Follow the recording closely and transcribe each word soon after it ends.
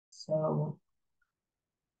So,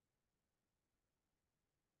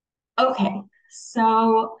 okay.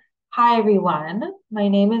 So, hi everyone. My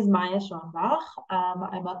name is Maya Schonbach.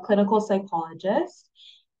 I'm a clinical psychologist.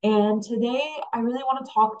 And today I really want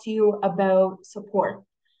to talk to you about support.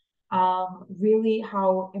 Really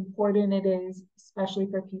how important it is, especially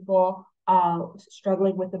for people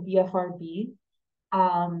struggling with the BFRB.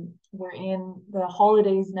 We're in the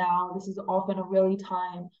holidays now. This is often a really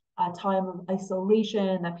time of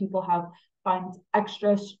isolation that people have find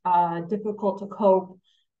extra difficult to cope.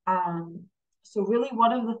 Um, so really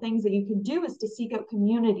one of the things that you can do is to seek out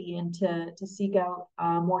community and to seek out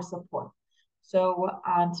more support. So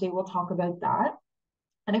today we'll talk about that.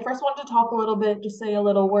 And I first want to talk a little bit, just say a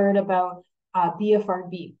little word about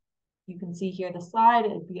BFRB. You can see here the slide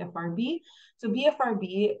at BFRB. So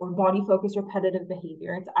BFRB, or body focused repetitive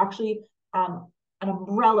behavior, it's actually an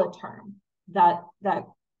umbrella term that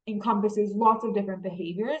encompasses lots of different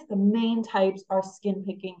behaviors. The main types are skin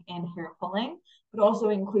picking and hair pulling, but also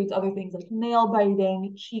includes other things like nail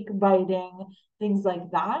biting, cheek biting, things like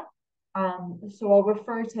that. So I'll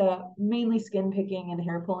refer to mainly skin picking and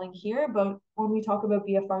hair pulling here, but when we talk about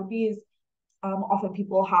BFRBs, often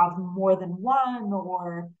people have more than one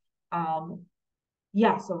or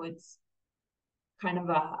yeah, so it's kind of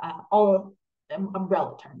a all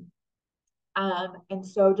umbrella term. And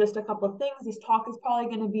so just a couple of things. This talk is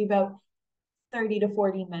probably going to be about 30 to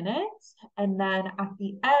 40 minutes. And then at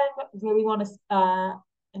the end, really want to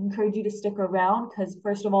encourage you to stick around because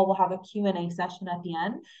first of all, we'll have a Q&A session at the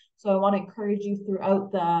end. So I want to encourage you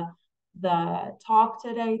throughout the talk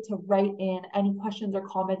today to write in any questions or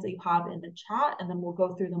comments that you have in the chat, and then we'll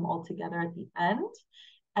go through them all together at the end.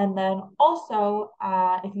 And then also,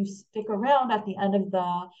 if you stick around at the end of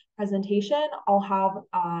the presentation, I'll have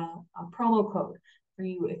a promo code for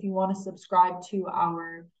you. If you want to subscribe to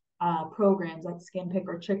our programs like Skin Pick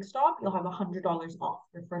or Trick Stop, you'll have $100 off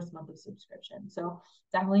your first month of subscription. So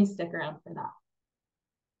definitely stick around for that.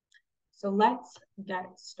 So let's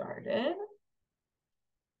get started.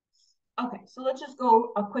 Okay, so let's just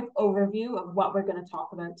go a quick overview of what we're going to talk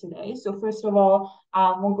about today. So first of all,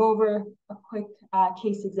 we'll go over a quick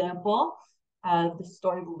case example of the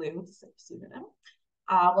story of Lou, the pseudonym.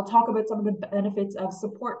 We'll talk about some of the benefits of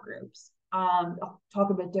support groups. I'll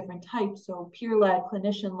talk about different types, so peer-led,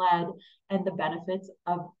 clinician-led, and the benefits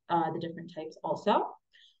of the different types also.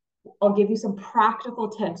 I'll give you some practical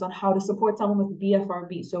tips on how to support someone with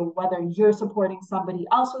BFRB. So whether you're supporting somebody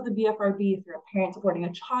else with a BFRB, if you're a parent supporting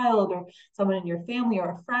a child or someone in your family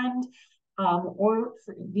or a friend,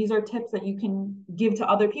 these are tips that you can give to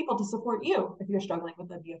other people to support you if you're struggling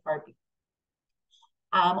with a BFRB.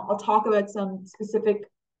 I'll talk about some specific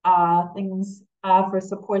things for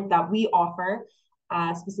support that we offer,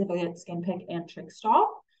 specifically at Skin Pick and Trick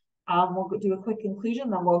Stop. We'll do a quick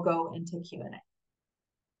conclusion, then we'll go into Q&A.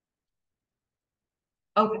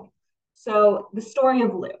 Okay, so the story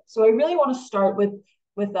of Lou. So I really want to start with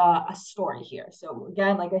a story here. So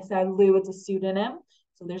again, like I said, Lou is a pseudonym,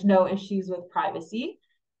 so there's no issues with privacy.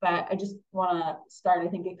 But I just want to start. I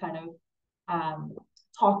think it kind of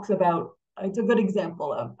talks about. It's a good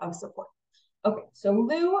example of support. Okay, so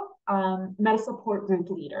Lou met a support group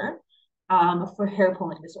leader for hair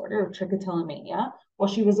pulling disorder or trichotillomania while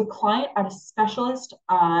she was a client at a specialist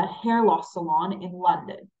hair loss salon in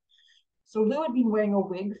London. So Lou had been wearing a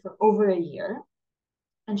wig for over a year,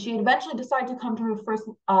 and she had eventually decided to come to her first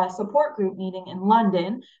support group meeting in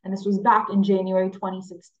London, and this was back in January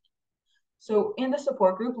 2016. So in the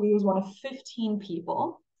support group, Lou was one of 15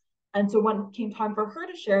 people. And so when it came time for her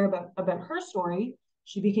to share about her story,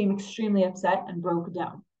 she became extremely upset and broke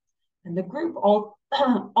down. And the group all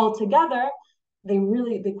together, they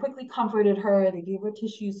quickly comforted her. They gave her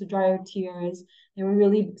tissues to dry her tears. They were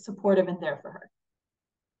really supportive and there for her.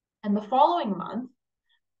 And the following month,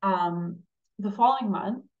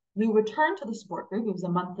 Lou returned to the support group. It was a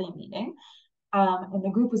monthly meeting. And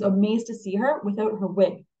the group was amazed to see her without her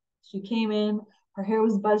wig. She came in, her hair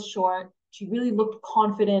was buzzed short. She really looked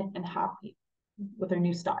confident and happy with her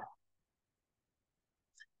new style.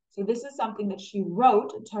 So this is something that she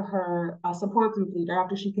wrote to her support group leader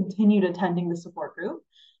after she continued attending the support group.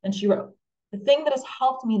 And she wrote, "The thing that has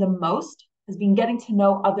helped me the most has been getting to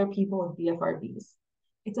know other people with BFRBs.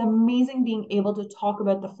 It's amazing being able to talk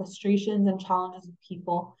about the frustrations and challenges of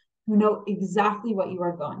people who know exactly what you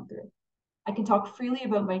are going through. I can talk freely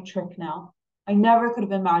about my trick now. I never could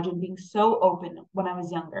have imagined being so open when I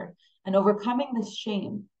was younger, and overcoming this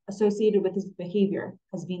shame associated with this behavior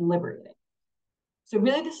has been liberating." So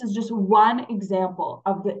really, this is just one example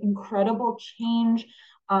of the incredible change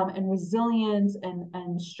and resilience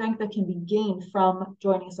and strength that can be gained from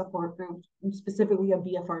joining a support group, specifically a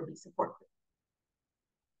BFRB support group.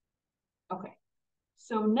 Okay,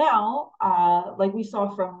 so now, like we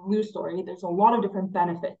saw from Lou's story, there's a lot of different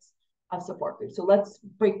benefits of support groups. So let's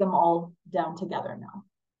break them all down together now.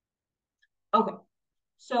 Okay,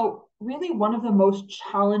 so really one of the most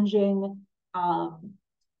challenging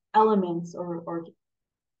elements or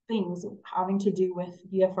things having to do with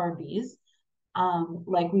BFRBs,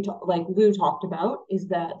 like Lou talked about, is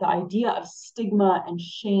the idea of stigma and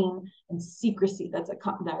shame and secrecy that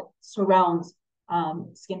surrounds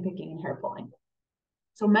skin picking and hair pulling.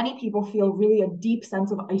 So many people feel really a deep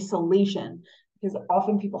sense of isolation because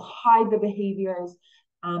often people hide the behaviors.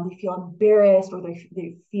 They feel embarrassed or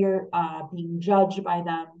they fear being judged by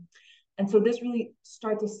them. And so this really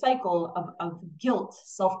starts a cycle of guilt,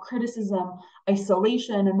 self-criticism,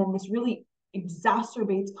 isolation, and then this really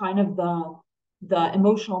exacerbates kind of the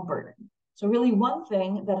emotional burden. So really one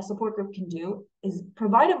thing that a support group can do is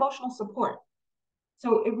provide emotional support.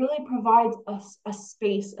 So it really provides a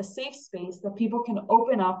space, a safe space that people can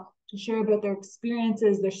open up to share about their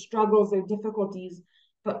experiences, their struggles, their difficulties,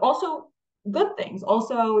 but also good things,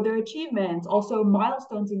 also their achievements, also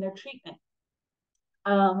milestones in their treatment.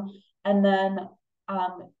 And then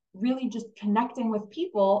really just connecting with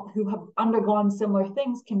people who have undergone similar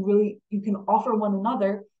things you can offer one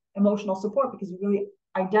another emotional support because you really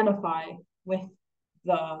identify with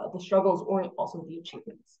the struggles or also the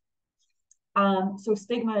achievements. So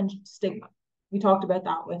stigma and stigma. We talked about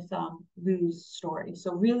that with Lou's story.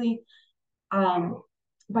 So really,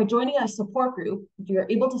 by joining a support group, you're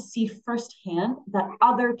able to see firsthand that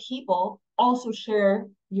other people also share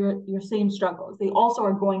your same struggles. They also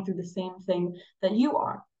are going through the same thing that you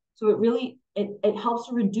are. So it helps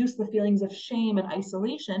to reduce the feelings of shame and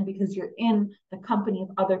isolation because you're in the company of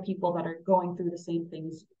other people that are going through the same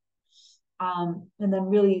things. And then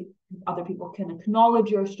really other people can acknowledge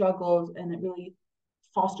your struggles, and it really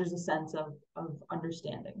fosters a sense of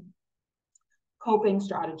understanding. Coping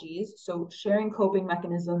strategies. So sharing coping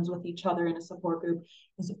mechanisms with each other in a support group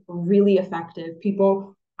is really effective.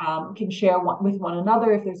 People can share with one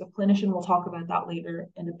another. If there's a clinician, we'll talk about that later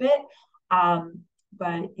in a bit.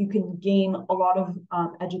 But you can gain a lot of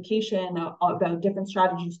education about different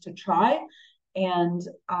strategies to try and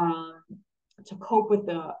to cope with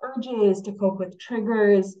the urges, to cope with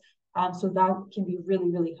triggers. So that can be really,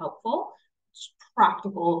 really helpful. Just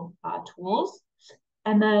practical tools.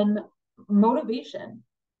 And then motivation.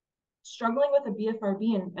 Struggling with a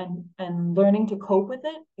BFRB and learning to cope with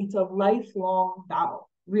it, it's a lifelong battle,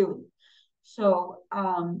 really. So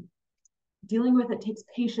dealing with it takes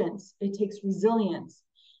patience, it takes resilience.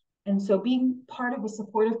 And so being part of a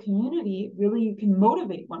supportive community, really you can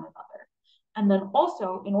motivate one another. And then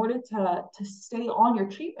also, in order to stay on your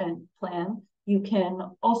treatment plan, you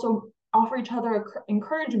can also offer each other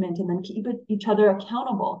encouragement and then keep each other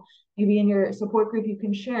accountable. Maybe in your support group, you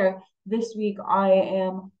can share, this week I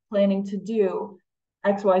am planning to do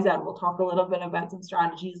XYZ. We'll talk a little bit about some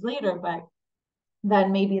strategies later, but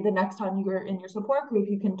then maybe the next time you're in your support group,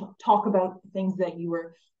 you can talk about things that you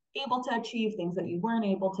were able to achieve, things that you weren't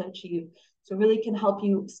able to achieve. So really can help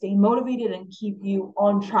you stay motivated and keep you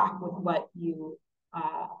on track with what your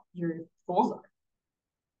goals are.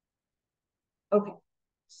 Okay,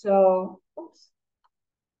 so oops.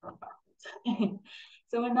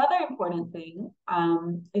 So another important thing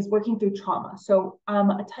is working through trauma. So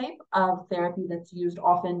a type of therapy that's used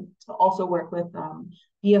often to also work with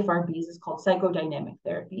BFRBs is called psychodynamic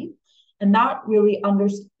therapy. And that really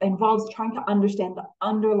involves trying to understand the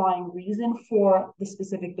underlying reason for the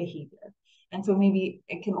specific behavior. And so maybe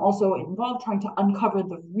it can also involve trying to uncover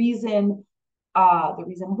the reason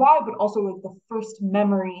why, but also like the first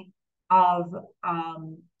memory of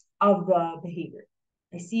the behavior.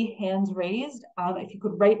 I see hands raised. If you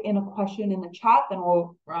could write in a question in the chat, then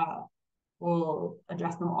we'll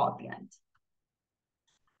address them all at the end.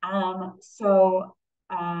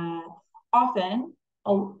 Often,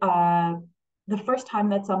 the first time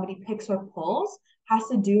that somebody picks or pulls has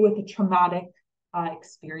to do with a traumatic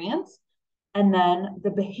experience. And then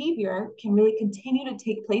the behavior can really continue to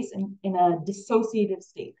take place in a dissociative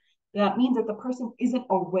state. That means that the person isn't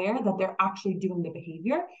aware that they're actually doing the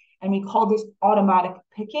behavior. And we call this automatic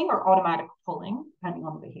picking or automatic pulling, depending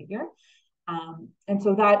on the behavior. And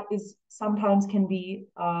so that is sometimes can be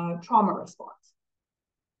a trauma response.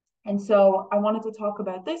 And so I wanted to talk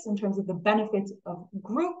about this in terms of the benefits of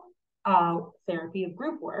group therapy, of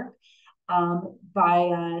group work,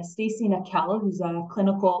 by Stacey Nakel, who's a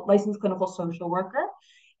licensed clinical social worker.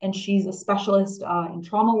 And she's a specialist in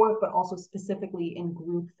trauma work, but also specifically in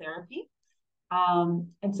group therapy.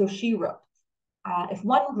 And so she wrote, if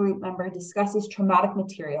one group member discusses traumatic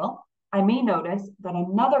material, I may notice that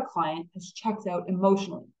another client has checked out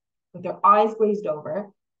emotionally with their eyes glazed over,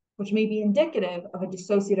 which may be indicative of a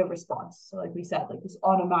dissociative response. So like we said, like this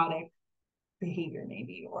automatic behavior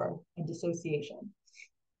maybe, or a dissociation.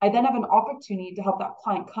 I then have an opportunity to help that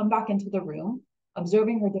client come back into the room,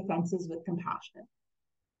 observing her defenses with compassion.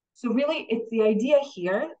 So really, it's the idea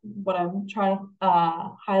here, what I'm trying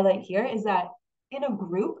to highlight here is that in a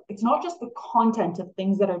group, it's not just the content of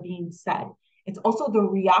things that are being said, it's also the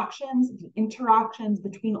reactions, the interactions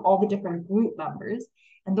between all the different group members.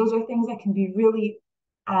 And those are things that can be really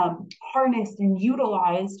harnessed and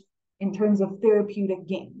utilized in terms of therapeutic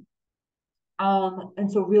gain.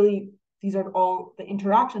 And so really, these are all, the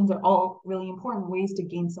interactions are all really important ways to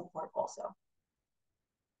gain support also.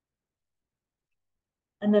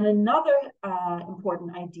 And then another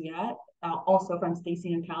important idea, also from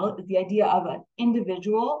Stacy and Cal, is the idea of an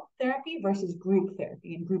individual therapy versus group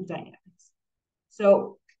therapy and group dynamics.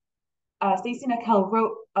 So Stacy and Cal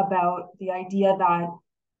wrote about the idea that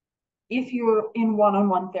if you're in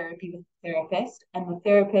one-on-one therapy with a therapist and the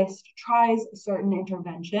therapist tries a certain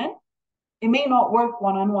intervention, it may not work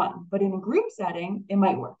one-on-one, but in a group setting, it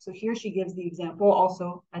might work. So here she gives the example,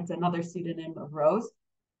 also, that's another pseudonym of Rose.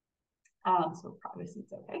 So privacy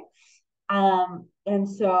is okay. And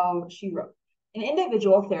so she wrote, in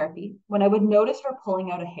individual therapy, when I would notice her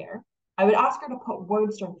pulling out a hair, I would ask her to put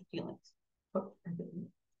words to her feelings.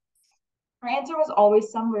 Her answer was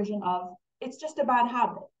always some version of, it's just a bad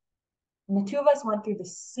habit. And the two of us went through the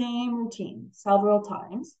same routine several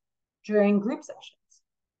times during group sessions.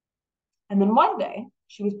 And then one day,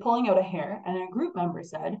 she was pulling out a hair, and a group member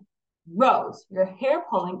said, Rose, your hair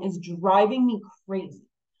pulling is driving me crazy.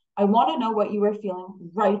 I want to know what you are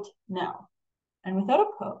feeling right now. And without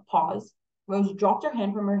a pause, Rose dropped her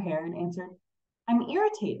hand from her hair and answered, I'm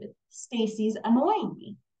irritated. Stacy's annoying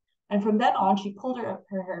me. And from then on, she pulled her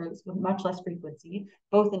hairs with much less frequency,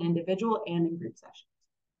 both in individual and in group sessions.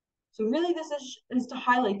 So really, this is to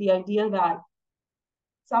highlight the idea that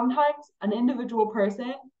sometimes an individual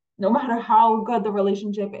person, no matter how good the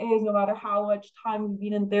relationship is, no matter how much time you've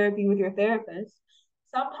been in therapy with your therapist,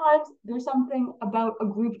 sometimes there's something about a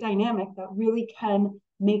group dynamic that really can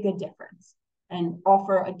make a difference and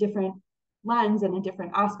offer a different lens and a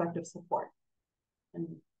different aspect of support and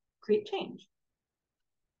create change.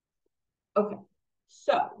 Okay,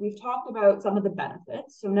 so we've talked about some of the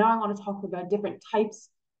benefits. So now I want to talk about different types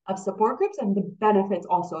of support groups and the benefits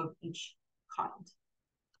also of each kind.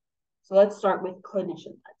 So let's start with clinician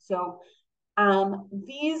led. So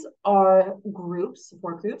these are groups,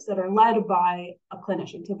 support groups, that are led by a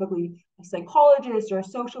clinician, typically a psychologist or a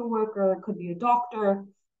social worker, it could be a doctor.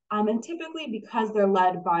 And typically, because they're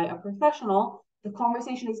led by a professional, the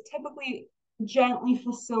conversation is typically gently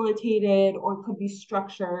facilitated or could be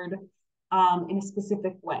structured in a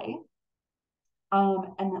specific way.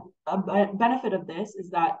 And a benefit of this is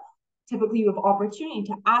that typically you have opportunity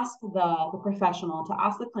to ask the professional, to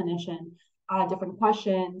ask the clinician different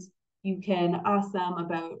questions. You can ask them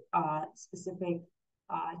about specific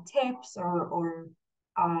tips or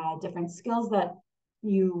different skills that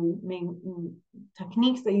you may,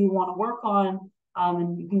 techniques that you want to work on,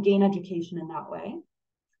 and you can gain education in that way.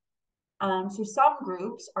 So some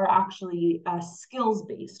groups are actually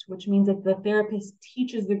skills-based, which means that the therapist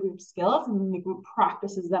teaches the group skills and then the group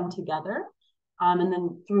practices them together. And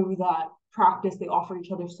then through that practice, they offer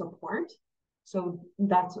each other support. So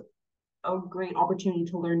that's a great opportunity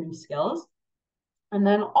to learn new skills. And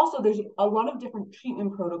then also there's a lot of different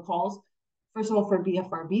treatment protocols, first of all for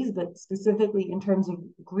BFRBs, but specifically in terms of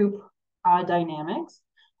group dynamics.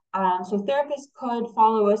 So therapists could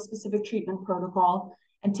follow a specific treatment protocol,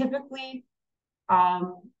 and typically,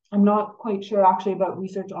 I'm not quite sure actually about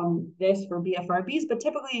research on this for BFRBs, but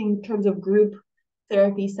typically in terms of group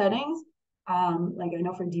therapy settings, like I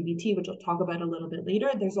know for DBT, which I'll talk about a little bit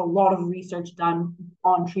later, there's a lot of research done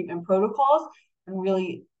on treatment protocols, and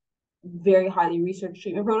really very highly researched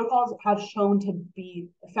treatment protocols have shown to be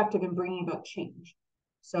effective in bringing about change.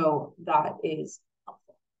 So that is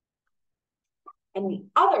helpful. And the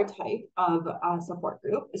other type of support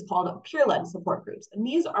group is called peer-led support groups. And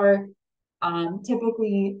these are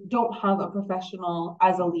typically don't have a professional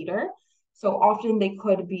as a leader. So often they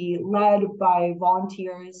could be led by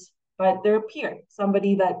volunteers, but they're a peer,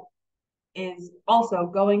 somebody that is also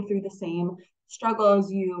going through the same struggle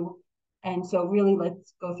as you. And so really,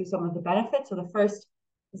 let's go through some of the benefits. So the first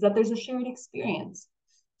is that there's a shared experience.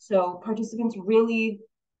 So participants really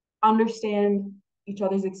understand each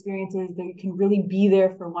other's experiences. They can really be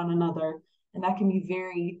there for one another. And that can be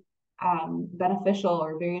very beneficial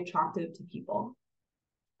or very attractive to people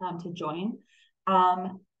to join.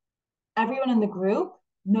 Um, Everyone in the group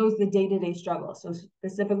knows the day-to-day struggles. So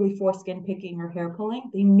specifically for skin picking or hair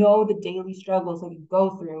pulling, they know the daily struggles that you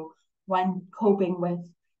go through when coping with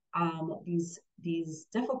these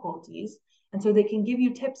difficulties. And so they can give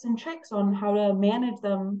you tips and tricks on how to manage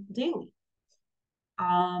them daily.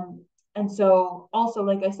 And so also,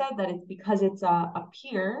 like I said, that it's because it's a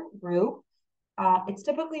peer group, it's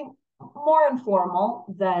typically more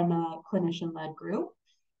informal than a clinician-led group.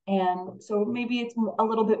 And so maybe it's a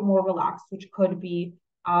little bit more relaxed, which could be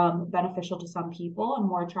beneficial to some people and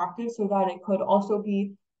more attractive, so that it could also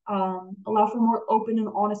be allow for more open and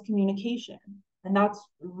honest communication. And that's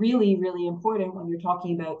really, really important when you're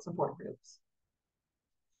talking about support groups.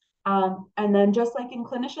 And then just like in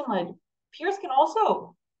clinician-led, peers can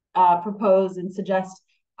also propose and suggest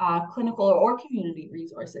clinical or community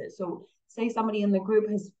resources. So say somebody in the group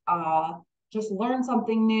has just learned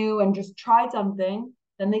something new and just tried something,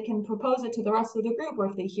 then they can propose it to the rest of the group. Or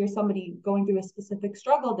if they hear somebody going through a specific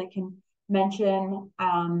struggle, they can mention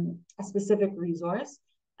a specific resource.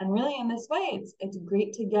 And really in this way, it's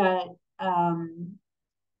great to get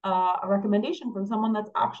a recommendation from someone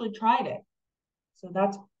that's actually tried it. So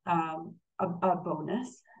that's a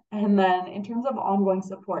bonus. And then in terms of ongoing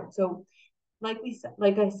support, so like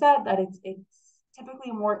I said, that it's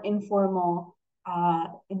typically a more informal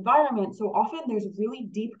environment. So often there's really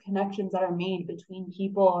deep connections that are made between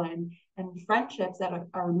people and friendships that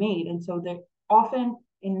are made. And so they're often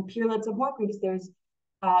in peer-led support groups, there's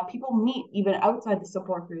people meet even outside the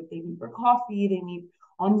support group. They meet for coffee, they meet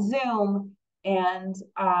on Zoom, and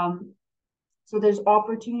so there's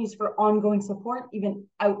opportunities for ongoing support even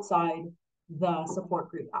outside the support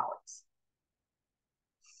group hours.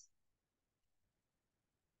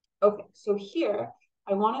 Okay, so here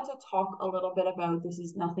I wanted to talk a little bit about, this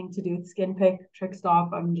is nothing to do with skin pick, trick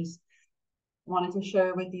stop. I'm just wanted to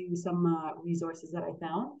share with you some resources that I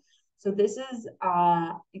found. So this is,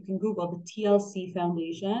 you can Google the TLC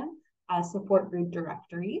Foundation support group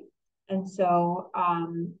directory. And so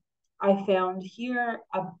I found here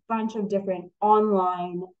a bunch of different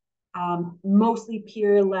online, mostly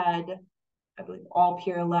peer-led, I believe all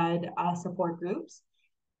peer-led support groups.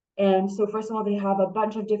 And so first of all, they have a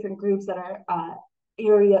bunch of different groups that are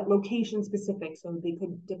area location specific. So they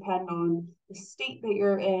could depend on the state that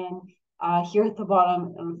you're in. Here at the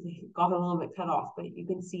bottom, it got a little bit cut off, but you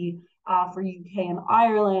can see for UK and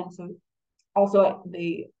Ireland. So also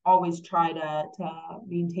they always try to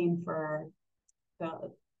maintain for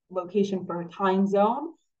the location for a time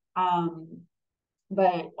zone.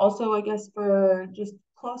 But also I guess for just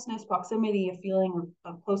closeness, proximity, a feeling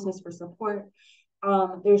of closeness for support.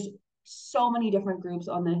 There's so many different groups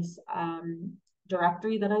on this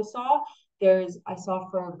directory that I saw. I saw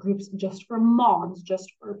for groups just for moms,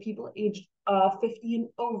 just for people aged 50 and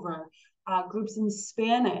over, groups in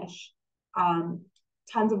Spanish,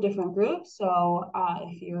 tons of different groups. So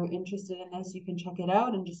if you're interested in this, you can check it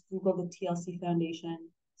out and just Google the TLC Foundation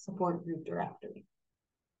support group directory.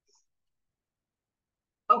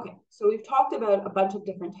 Okay, so we've talked about a bunch of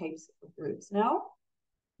different types of groups. Now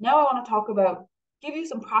I want to talk about, give you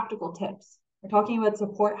some practical tips. We're talking about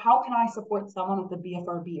support. How can I support someone with a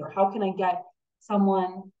BFRB, or how can I get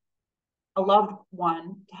someone, a loved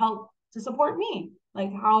one, to help to support me?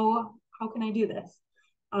 Like how can I do this?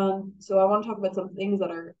 So I want to talk about some things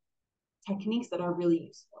that are techniques that are really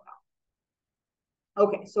useful now.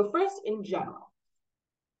 Okay, so first in general.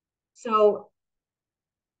 So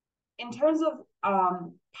in terms of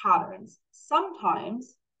patterns,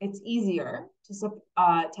 sometimes it's easier to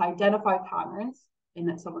identify patterns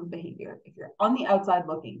in someone's behavior if you're on the outside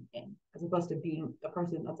looking in, as opposed to being the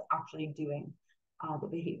person that's actually doing the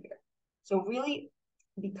behavior. So really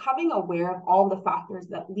becoming aware of all the factors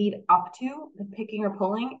that lead up to the picking or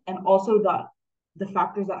pulling, and also the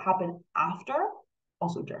factors that happen after,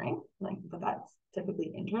 also during, but that's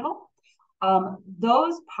typically internal.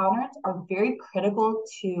 Those patterns are very critical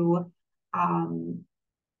to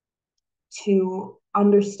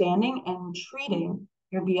understanding and treating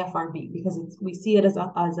your BFRB, because we see it as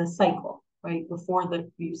a cycle, right? Before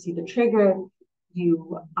you see the trigger,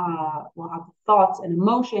 you will have thoughts and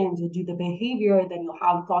emotions, you'll do the behavior, then you'll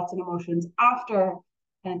have thoughts and emotions after,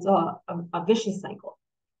 and it's a vicious cycle.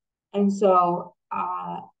 And so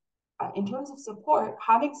in terms of support,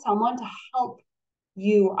 having someone to help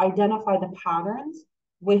you identify the patterns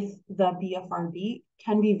with the BFRB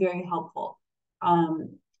can be very helpful.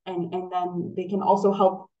 And then they can also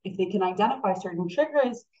help, if they can identify certain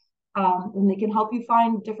triggers, then they can help you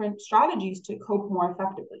find different strategies to cope more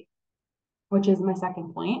effectively, which is my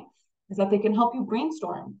second point. is that they can help you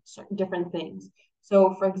brainstorm certain different things.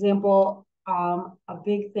 So, for example, a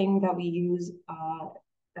big thing that we use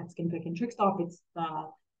at Skin Pick and Trick Stop, it's the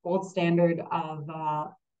gold standard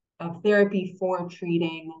of therapy for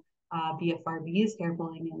treating BFRBs, hair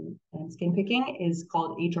pulling and skin picking, is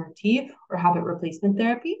called HRT, or habit replacement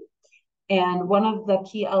therapy. And one of the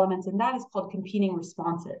key elements in that is called competing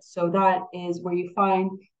responses. So that is where you find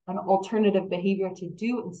an alternative behavior to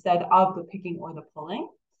do instead of the picking or the pulling.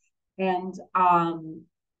 And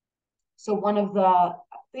so one of the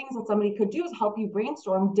things that somebody could do is help you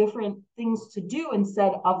brainstorm different things to do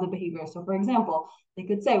instead of the behavior. So for example, they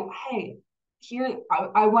could say, hey, here,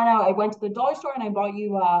 I went to the dollar store and I bought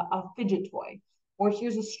you a fidget toy, or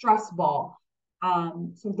here's a stress ball.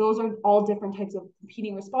 So those are all different types of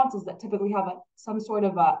competing responses that typically have some sort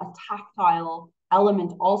of a tactile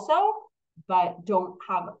element also, but don't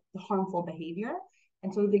have the harmful behavior.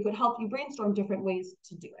 And so they could help you brainstorm different ways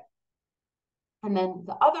to do it. And then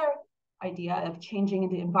the other idea of changing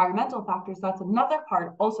into environmental factors, that's another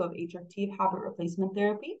part also of HRT, habit replacement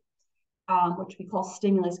therapy, which we call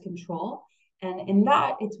stimulus control. And in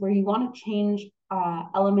that, it's where you want to change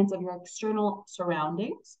elements of your external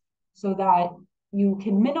surroundings so that you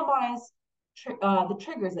can minimize the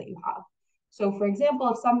triggers that you have. So for example,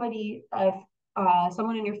 if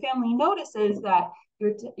someone in your family notices that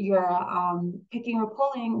you're picking or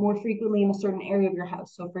pulling more frequently in a certain area of your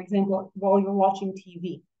house. So for example, while you're watching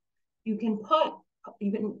TV, you can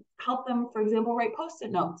help them, for example, write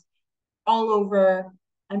Post-it notes all over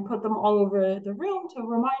and put them all over the room to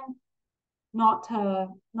remind not to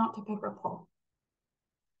pick or pull.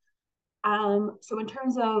 So in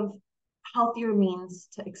terms of healthier means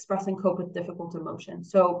to express and cope with difficult emotions.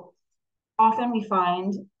 So often we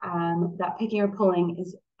find that picking or pulling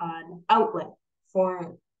is an outlet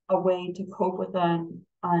for a way to cope with an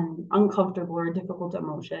uncomfortable or difficult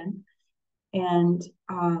emotion. And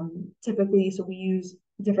typically, so we use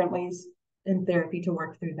different ways in therapy to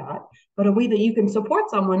work through that. But a way that you can support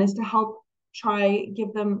someone is to help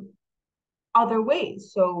give them other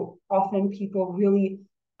ways. So often people really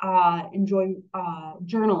enjoy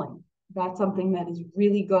journaling. That's something that is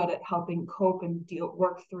really good at helping cope and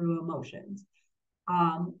work through emotions.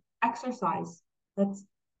 Exercise, that's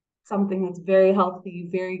something that's very healthy,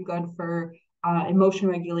 very good for emotion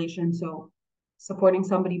regulation. So supporting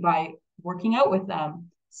somebody by working out with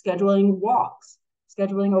them, scheduling walks,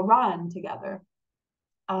 scheduling a run together.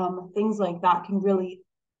 Things like that can really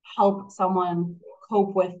help someone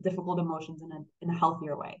cope with difficult emotions in a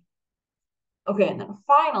healthier way. Okay, and then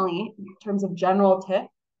finally, in terms of general tips,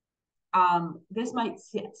 this might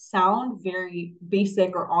sound very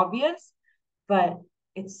basic or obvious, but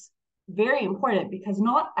it's very important because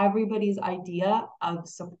not everybody's idea of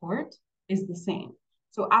support is the same.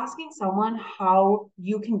 So asking someone how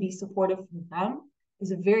you can be supportive for them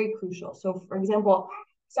is very crucial. So for example,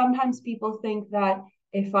 sometimes people think that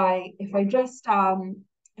if I just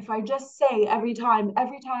say every time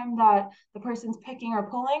that the person's picking or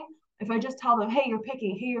pulling, if I just tell them, hey, you're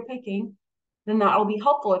picking, then that'll be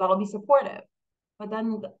helpful or that'll be supportive. But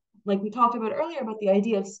then, like we talked about earlier about the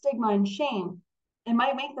idea of stigma and shame, it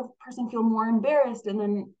might make the person feel more embarrassed and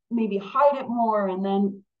then maybe hide it more, and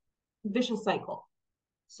then vicious cycle.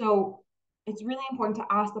 So it's really important to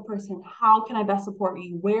ask the person, how can I best support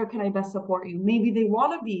you? Where can I best support you? Maybe they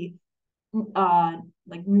want to be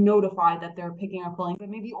like notified that they're picking or pulling, but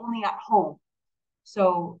maybe only at home.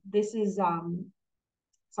 So this is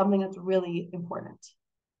something that's really important.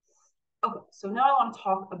 Okay, so now I want to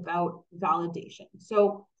talk about validation.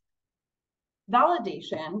 So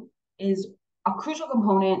validation is a crucial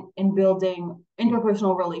component in building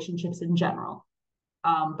interpersonal relationships in general,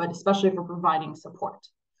 but especially for providing support.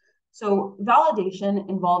 So validation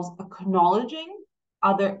involves acknowledging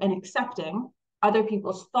and accepting other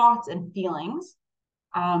people's thoughts and feelings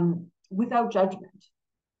without judgment.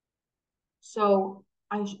 So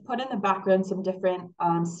I should put in the background some different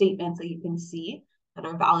statements that you can see that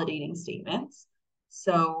are validating statements.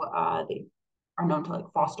 So they are known to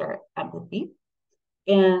foster empathy.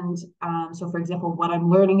 And so, for example, what I'm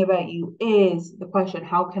learning about you is the question,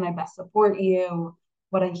 how can I best support you?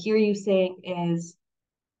 What I hear you saying is,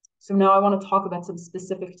 so now I want to talk about some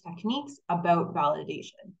specific techniques about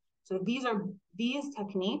validation. So these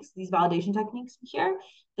techniques, these validation techniques here,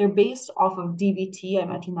 they're based off of DBT. I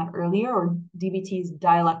mentioned that earlier, or DBT is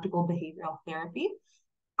dialectical behavioral therapy,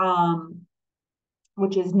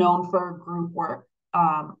 which is known for group work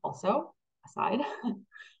also, aside.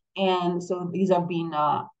 And so these are being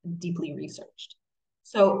deeply researched.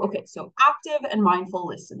 So, okay, so active and mindful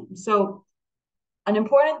listening. So an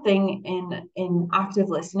important thing in active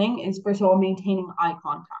listening is, first of all, maintaining eye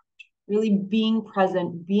contact really being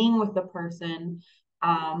present, being with the person,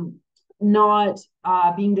 not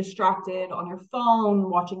being distracted on your phone,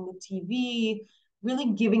 watching the TV,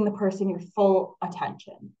 really giving the person your full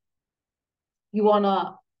attention. You want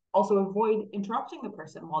to also avoid interrupting the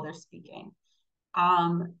person while they're speaking,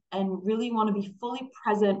 and really want to be fully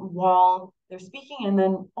present while they're speaking, and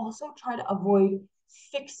then also try to avoid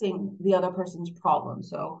fixing the other person's problem.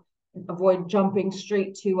 So avoid jumping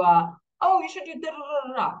straight to, oh, you should do da da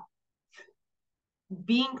da da.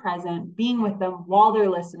 Being present, being with them while they're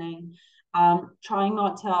listening, trying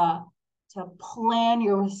not to plan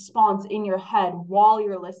your response in your head while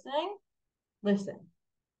you're listening. Listen.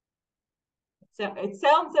 So it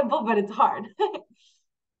sounds simple, but it's hard.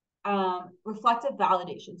 Reflective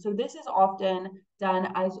validation. So this is often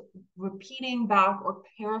done as repeating back or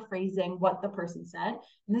paraphrasing what the person said.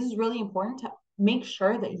 And this is really important to make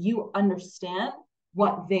sure that you understand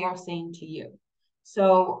what they are saying to you.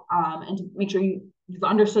 So, and to make sure you've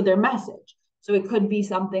understood their message. So it could be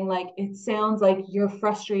something like, it sounds like you're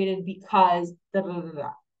frustrated because da da da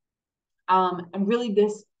da. And really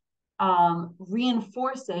this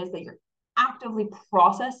reinforces that you're actively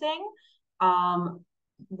processing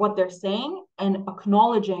what they're saying and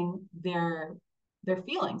acknowledging their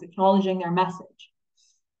feelings, acknowledging their message.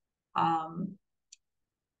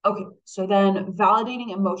 Okay, so then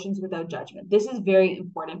validating emotions without judgment. This is very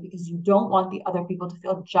important because you don't want the other people to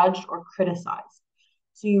feel judged or criticized.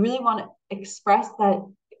 So you really want to express that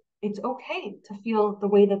it's okay to feel the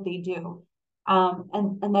way that they do,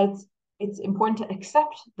 and that's it's important to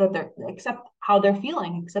accept how they're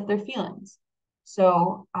feeling, accept their feelings.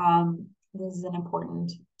 So this is an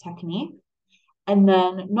important technique. And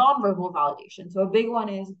then nonverbal validation. So a big one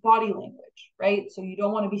is body language, right? So you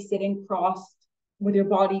don't want to be sitting crossed with your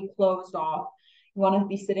body closed off. You want to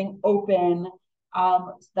be sitting open,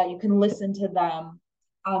 so that you can listen to them.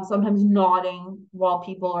 Sometimes nodding while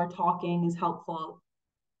people are talking is helpful,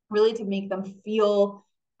 really to make them feel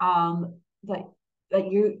that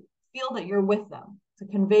you feel that you're with them, to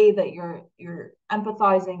convey that you're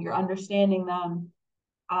empathizing, you're understanding them.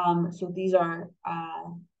 So these are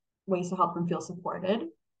ways to help them feel supported.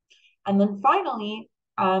 And then finally,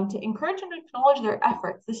 to encourage and acknowledge their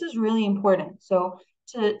efforts. This is really important. So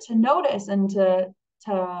to notice and to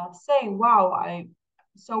say, wow, I'm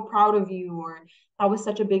so proud of you, or that was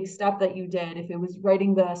such a big step that you did. If it was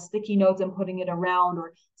writing the sticky notes and putting it around,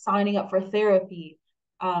 or signing up for therapy,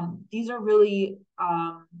 these are really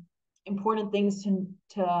important things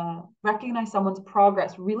to recognize someone's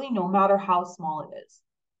progress, really, no matter how small it is.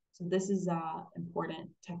 So this is an important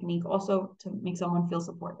technique also to make someone feel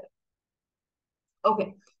supported.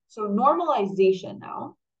 Okay, so normalization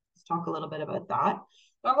now. Let's talk a little bit about that.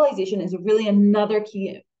 Normalization is really another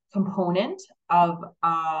key component of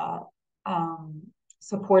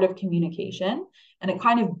supportive communication, and it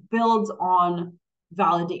kind of builds on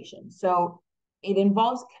validation. So it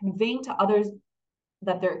involves conveying to others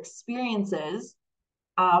that their experiences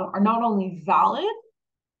are not only valid,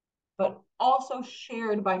 but also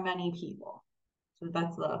shared by many people. So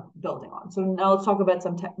that's the building on. So now let's talk about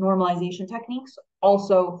some normalization techniques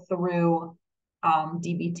also through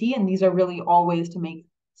DBT. And these are really all ways to make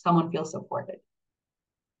someone feel supported.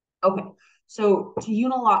 Okay, so to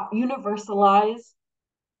universalize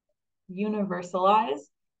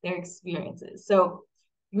their experiences. So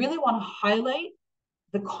you really want to highlight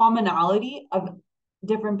the commonality of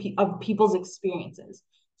people's experiences.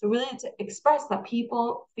 So really to express that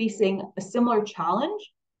people facing a similar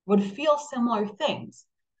challenge would feel similar things.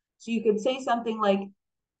 So you could say something like,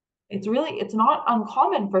 it's not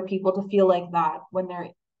uncommon for people to feel like that when they're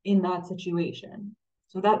in that situation.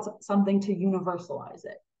 So that's something to universalize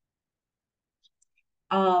it.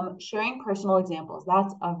 Sharing personal examples.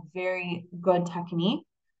 That's a very good technique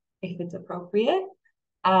if it's appropriate.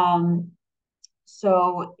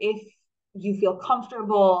 So if you feel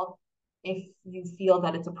comfortable, if you feel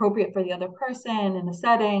that it's appropriate for the other person in the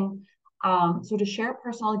setting, so to share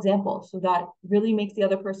personal examples, so that really makes the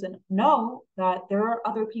other person know that there are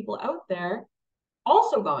other people out there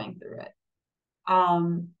also going through it,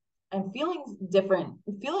 and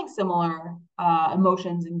feeling similar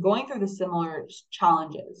emotions and going through the similar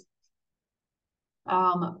challenges.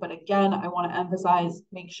 But again, I want to emphasize,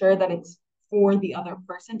 make sure that it's for the other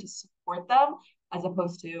person to support them, as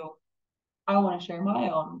opposed to, I want to share my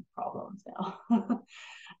own problems now.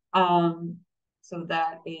 So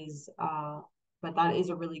that is, but that is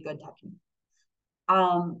a really good technique.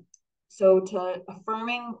 So to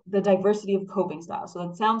affirming the diversity of coping styles. So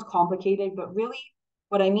it sounds complicated, but really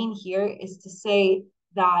what I mean here is to say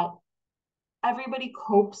that everybody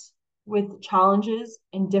copes with challenges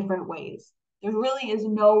in different ways. there really is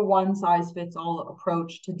no one size fits all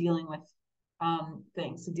approach to dealing with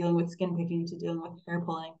things, to dealing with skin picking, to dealing with hair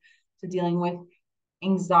pulling, to dealing with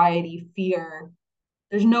anxiety, fear.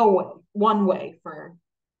 There's no one way for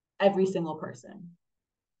every single person.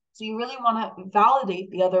 So you really want to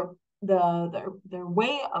validate their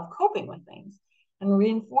way of coping with things and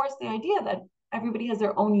reinforce the idea that everybody has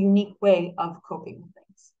their own unique way of coping with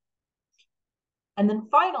things. And then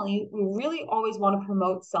finally, we really always want to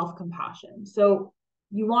promote self-compassion. So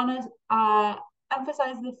you want to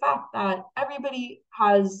emphasize the fact that everybody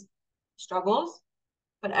has struggles,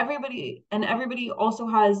 but everybody also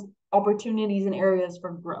has opportunities and areas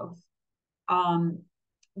for growth.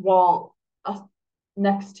 While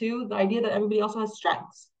next to the idea that everybody also has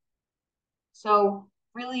strengths. So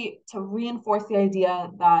really to reinforce the idea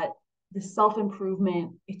that the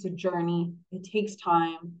self-improvement, it's a journey, it takes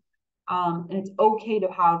time, and it's okay to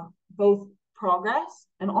have both progress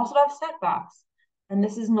and also to have setbacks. And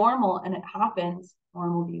this is normal and it happens,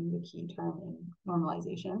 normal being the key term in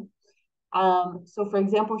normalization. So for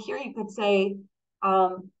example, here you could say,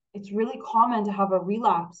 it's really common to have a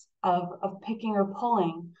relapse of picking or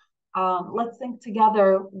pulling. Let's think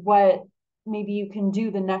together what maybe you can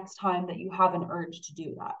do the next time that you have an urge to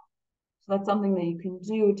do that. So that's something that you can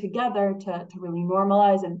do together to really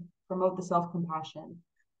normalize and promote the self-compassion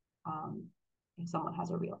if someone has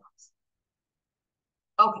a relapse.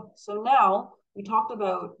 Okay, so now we talked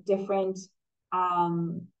about different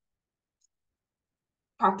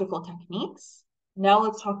practical techniques. Now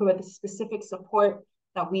let's talk about the specific support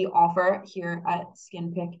that we offer here at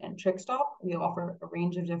SkinPick and TrichStop. We offer a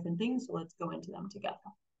range of different things, so let's go into them together.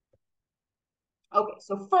 Okay,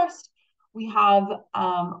 so first we have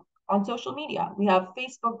on social media, we have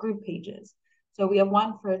Facebook group pages. So we have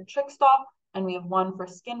one for TrichStop and we have one for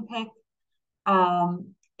SkinPick.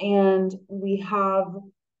 And we have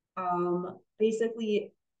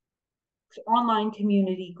basically online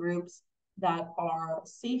community groups that are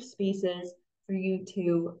safe spaces for you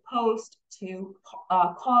to post, to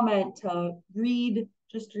comment, to read,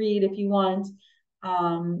 just read if you want,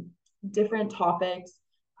 different topics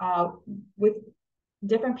with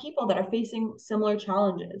different people that are facing similar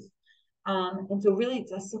challenges. And so really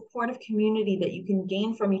it's a supportive community that you can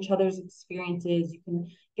gain from each other's experiences. You can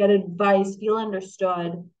get advice, feel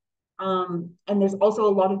understood. And there's also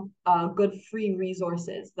a lot of good free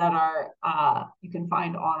resources that are you can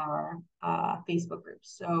find on our Facebook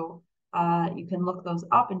groups. So you can look those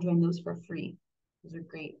up and join those for free. Those are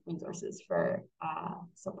great resources for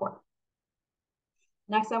support.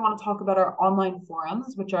 Next, I want to talk about our online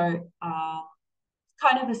forums, which are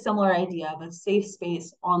kind of a similar idea of a safe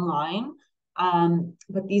space online.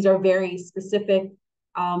 But these are very specific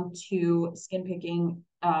to skin picking,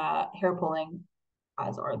 hair pulling,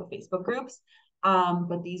 as are the Facebook groups.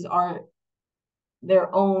 But these are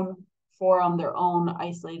their own forum, their own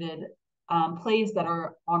isolated plays that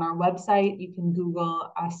are on our website. You can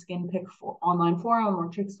Google a skin pick online forum or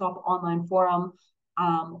TrichStop online forum,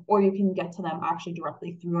 or you can get to them actually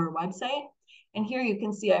directly through our website. And here you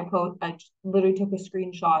can see I literally took a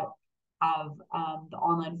screenshot of the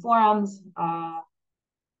online forums.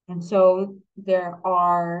 And so there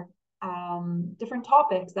are different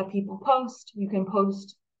topics that people post. You can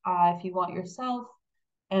post if you want yourself,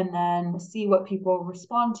 and then see what people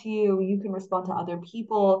respond to you. You can respond to other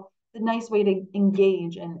people. It's a nice way to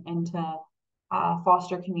engage and to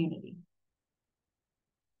foster community.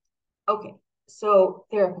 Okay, so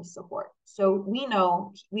therapist support. So we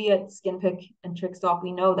at SkinPick and TrichStop,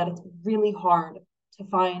 we know that it's really hard to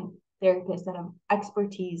find therapists that have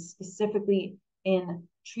expertise specifically in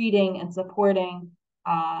treating and supporting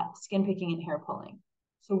skin picking and hair pulling.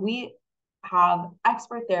 So we have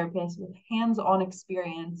expert therapists with hands-on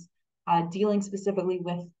experience dealing specifically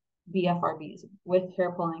with BFRBs, with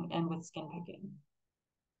hair pulling and with skin picking.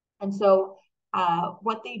 And so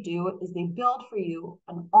what they do is they build for you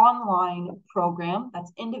an online program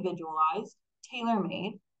that's individualized,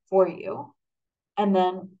 tailor-made for you. And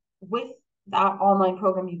then with that online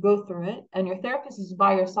program, you go through it and your therapist is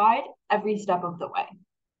by your side every step of the way.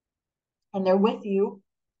 And they're with you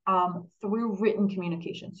through written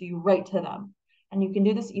communication. So you write to them, and you can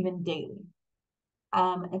do this even daily.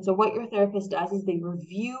 And so what your therapist does is they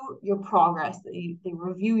review your progress. They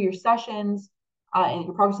review your sessions and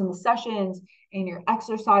your progress in the sessions and your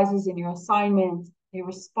exercises and your assignments. They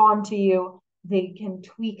respond to you. They can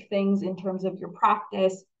tweak things in terms of your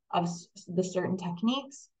practice of the certain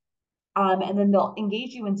techniques. And then they'll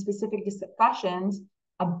engage you in specific discussions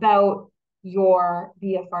about your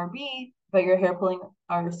BFRB, about your hair pulling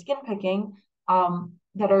or skin picking,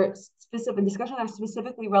 that are specific discussions that are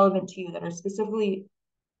specifically relevant to you, that are specifically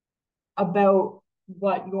about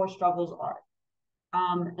what your struggles are.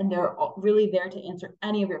 And they're really there to answer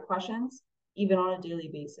any of your questions, even on a daily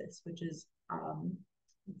basis, which is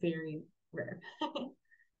very rare.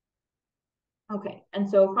 Okay, and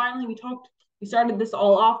so finally we started this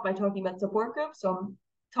all off by talking about support groups. So I'm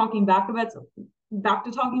talking back to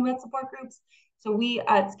talking about support groups. So we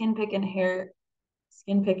at Skin Pick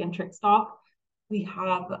and Trick Stop, we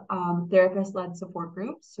have therapist-led support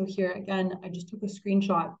groups. So here again, I just took a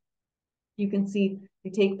screenshot. You can see they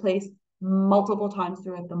take place multiple times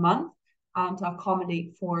throughout the month to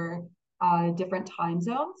accommodate for different time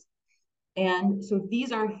zones. And so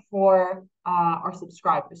these are for our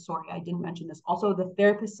subscribers. Sorry, I didn't mention this. Also, the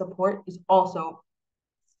therapist support is also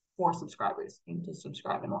for subscribers. You need to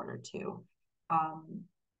subscribe in order to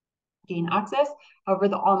gain access. However,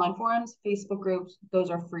 the online forums, Facebook groups, those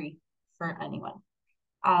are free for anyone.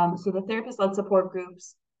 So the therapist-led support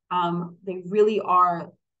groups, they really are,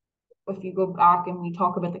 if you go back and we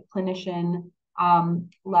talk about the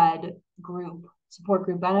clinician-led group, support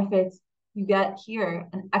group benefits, you get here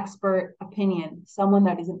an expert opinion, someone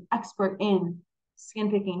that is an expert in skin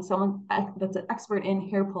picking, someone that's an expert in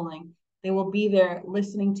hair pulling. They will be there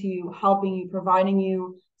listening to you, helping you, providing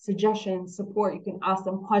you suggestions, support. You can ask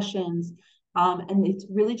them questions. And it's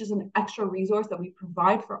really just an extra resource that we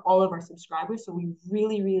provide for all of our subscribers. So we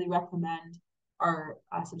really, really recommend our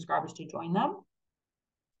subscribers to join them.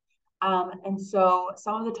 And so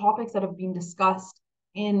some of the topics that have been discussed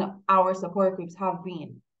in our support groups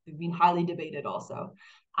they've been highly debated also.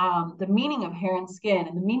 The meaning of hair and skin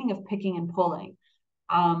and the meaning of picking and pulling,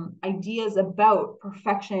 ideas about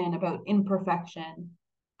perfection, about imperfection.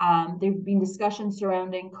 There've been discussions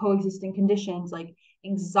surrounding coexisting conditions like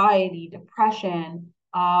anxiety, depression,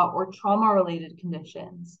 or trauma-related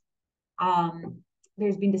conditions.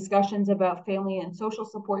 There's been discussions about family and social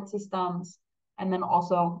support systems, and then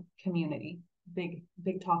also community, big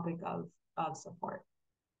topic of support.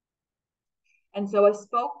 And so I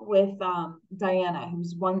spoke with Diana,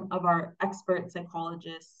 who's one of our expert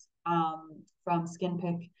psychologists from Skin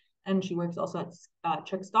Pick, and she works also at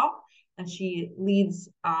Trick Stop, and she leads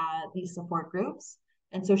these support groups.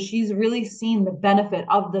 And so she's really seen the benefit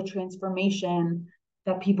of the transformation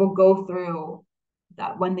that people go through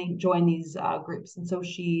that when they join these groups. And so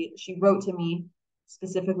she wrote to me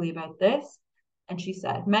specifically about this. And she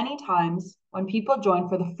said, many times when people join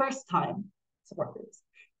for the first time support groups,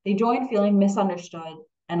 they join feeling misunderstood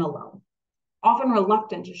and alone, often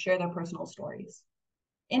reluctant to share their personal stories.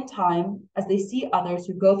 In time, as they see others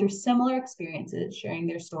who go through similar experiences sharing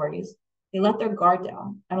their stories, they let their guard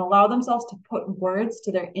down and allow themselves to put words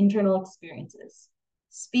to their internal experiences,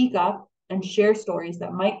 speak up, and share stories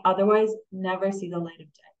that might otherwise never see the light of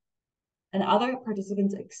day. And other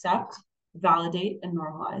participants accept, validate, and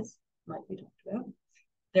normalize, like we talked about,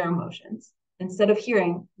 their emotions, instead of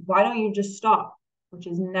hearing, why don't you just stop? Which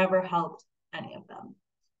has never helped any of them.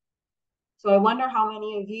 So I wonder how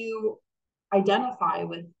many of you identify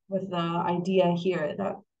with the idea here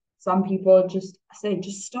that some people just say,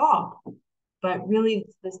 just stop. But really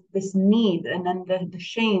this need and then the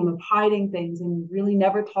shame of hiding things and really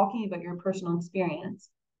never talking about your personal experience.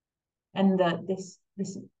 And this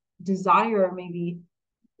desire, maybe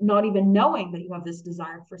not even knowing that you have this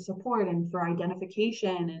desire for support and for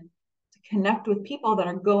identification and to connect with people that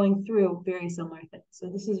are going through very similar things. So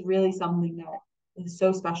this is really something that is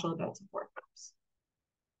so special about support groups.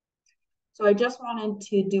 So I just wanted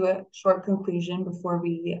to do a short conclusion before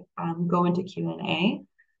we go into Q&A.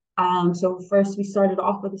 So first we started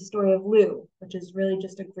off with the story of Lou, which is really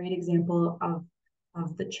just a great example of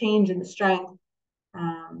the change and the strength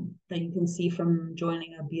that you can see from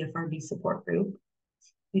joining a BFRB support group.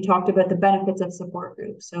 We talked about the benefits of support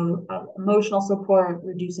groups. So emotional support,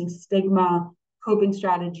 reducing stigma, coping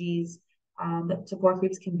strategies, that support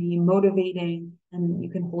groups can be motivating and you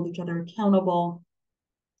can hold each other accountable.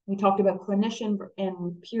 We talked about clinician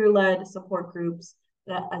and peer-led support groups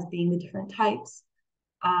as being the different types.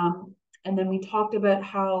 And then we talked about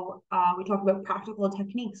practical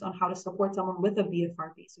techniques on how to support someone with a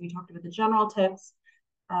BFRB. So we talked about the general tips.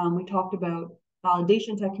 We talked about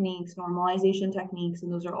validation techniques, normalization techniques,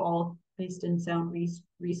 and those are all based in sound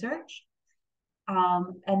research.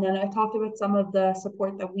 And then I talked about some of the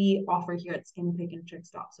support that we offer here at Skin Pick and Trick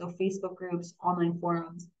Stop. So Facebook groups, online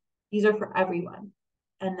forums, these are for everyone.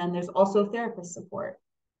 And then there's also therapist support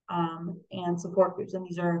and support groups, and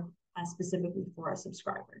these are specifically for our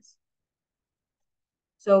subscribers.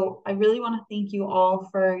 So I really want to thank you all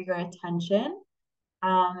for your attention.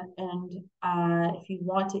 And if you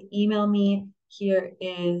want to email me, here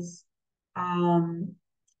is my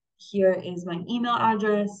email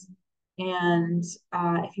address. And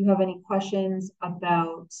if you have any questions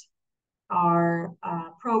about our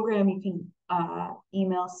program, you can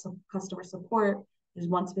email customer support. There's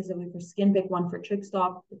one specifically for skin pick, one for trick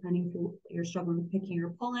stop, depending if you're struggling with picking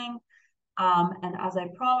or pulling. And as I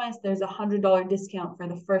promised, there's $100 discount for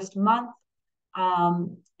the first month.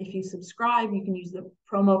 If you subscribe, you can use the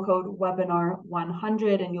promo code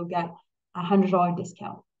webinar100 and you'll get a $100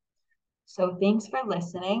 discount. So thanks for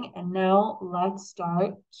listening. And now let's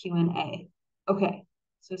start Q&A. Okay,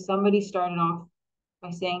 so somebody started off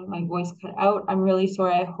by saying my voice cut out. I'm really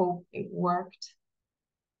sorry. I hope it worked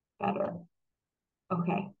better.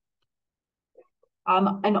 Okay.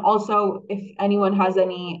 And also, if anyone has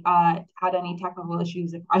any had any technical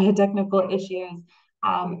issues, if I had technical issues,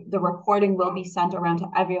 the recording will be sent around to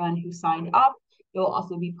everyone who signed up. It will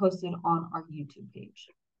also be posted on our YouTube page.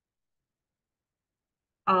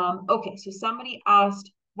 Okay, so somebody asked,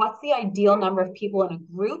 what's the ideal number of people in a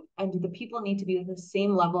group, and do the people need to be at the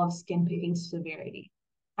same level of skin picking severity?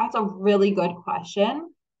 That's a really good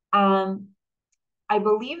question. I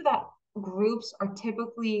believe that groups are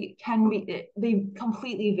typically they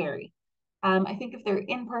completely vary. I think if they're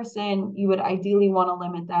in person, you would ideally want to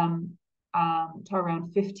limit them to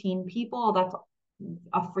around 15 people. That's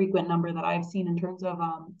a frequent number that I've seen in terms of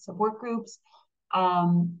support groups.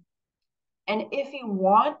 And if you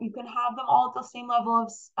want, you can have them all at the same level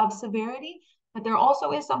of severity. But there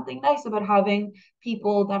also is something nice about having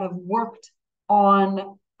people that have worked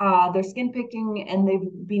on their skin picking and they've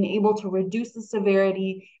been able to reduce the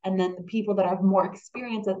severity. And then the people that have more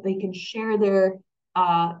experience, that they can share their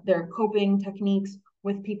coping techniques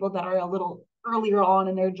with people that are a little earlier on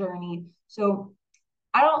in their journey. So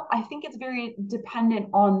I think it's very dependent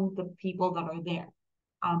on the people that are there.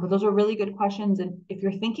 But those are really good questions. And if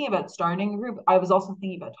you're thinking about starting a group, I was also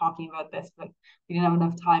thinking about talking about this, but we didn't have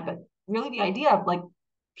enough time. But really the idea of like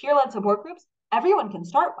peer-led support groups, everyone can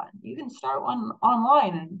start one. You can start one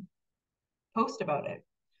online and post about it.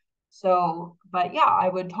 So, but yeah, I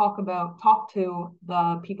would talk to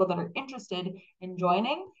the people that are interested in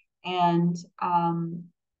joining and ask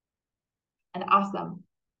them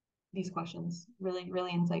these questions. Really,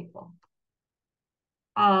 really insightful.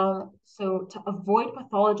 So to avoid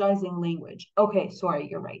pathologizing language. Okay, sorry,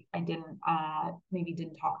 you're right. I maybe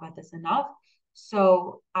didn't talk about this enough.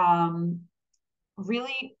 So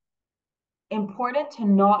really important to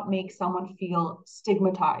not make someone feel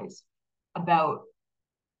stigmatized about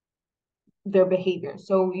their behavior.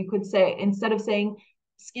 So you could say, instead of saying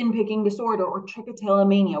skin picking disorder or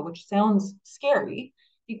trichotillomania, which sounds scary,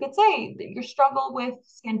 you could say that your struggle with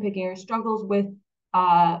skin picking or struggles with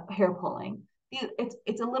hair pulling.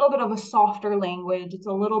 It's a little bit of a softer language. It's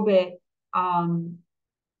a little bit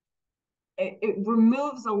it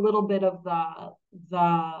removes a little bit of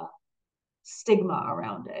the stigma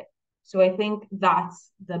around it. So I think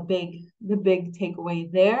that's the big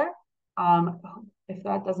takeaway there. If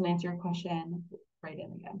that doesn't answer your question, write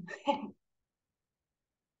in again.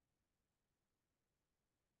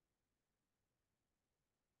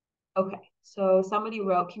 Okay, so somebody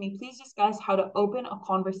wrote, can you please discuss how to open a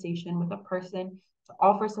conversation with a person to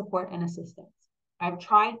offer support and assistance? I've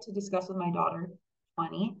tried to discuss with my daughter,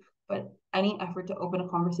 20, but any effort to open a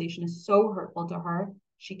conversation is so hurtful to her,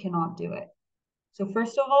 she cannot do it. So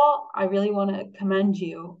first of all, I really want to commend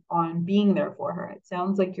you on being there for her. It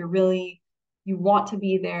sounds like you want to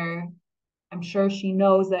be there. I'm sure she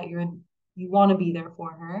knows that you want to be there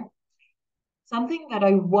for her. Something that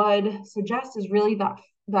I would suggest is really that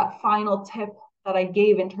final tip that I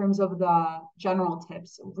gave in terms of the general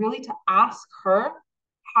tips, really to ask her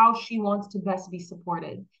how she wants to best be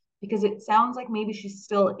supported. Because it sounds like maybe she's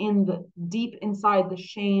still in the deep inside the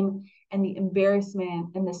shame and the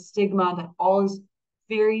embarrassment and the stigma that all is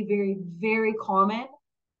very, very, very common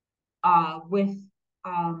with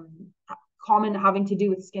common having to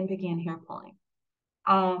do with skin picking and hair pulling.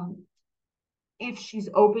 If she's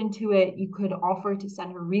open to it, you could offer to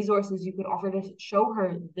send her resources. You could offer to show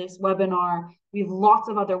her this webinar. We have lots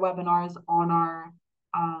of other webinars on our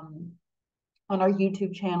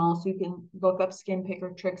YouTube channel, so you can look up Skin Pick or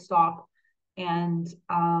Trick Stop. And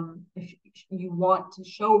if you want to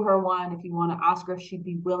show her one, if you want to ask her if she'd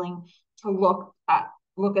be willing to look at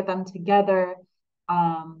them together,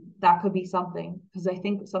 that could be something. Because I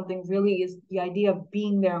think something really is the idea of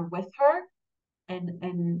being there with her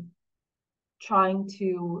and trying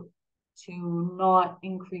to not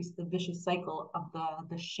increase the vicious cycle of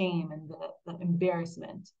the shame and the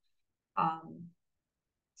embarrassment. I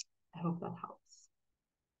hope that helps.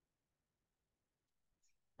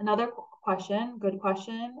 Another question, good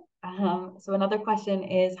question. So another question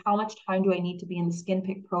is, how much time do I need to be in the skin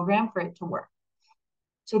pick program for it to work?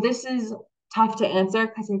 So this is tough to answer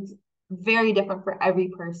because it's very different for every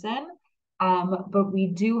person. But we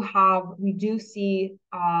do see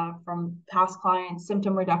from past clients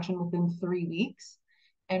symptom reduction within 3 weeks.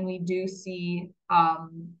 And we do see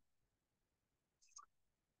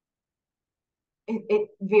it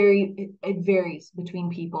varies between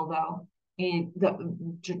people though.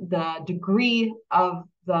 The degree of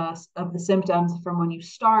the symptoms from when you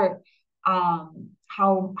start,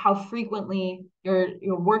 how frequently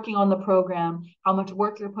you're working on the program, how much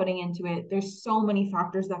work you're putting into it. There's so many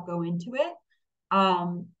factors that go into it.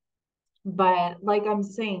 Um, but like I'm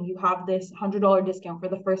saying, you have this $100 discount for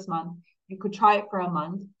the first month. You could try it for a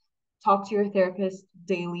month, talk to your therapist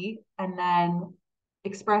daily, and then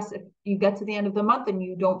express if you get to the end of the month and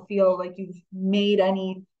you don't feel like you've made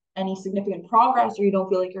any significant progress or you don't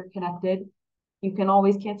feel like you're connected, you can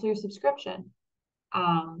always cancel your subscription.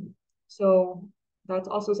 So that's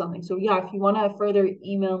also something. So yeah, if you want to further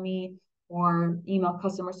email me or email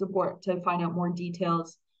customer support to find out more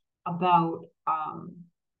details about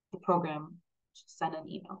the program, just send an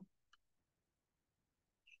email.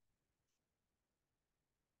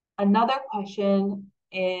 Another question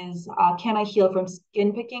is, can I heal from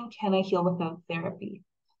skin picking? Can I heal without therapy?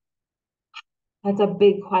 That's a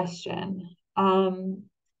big question.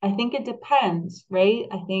 I think it depends, right?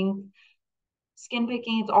 I think skin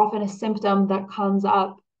picking is often a symptom that comes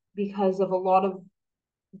up because of a lot of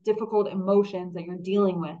difficult emotions that you're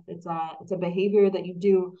dealing with. It's a behavior that you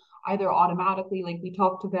do either automatically, like we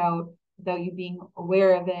talked about, without you being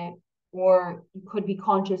aware of it, or you could be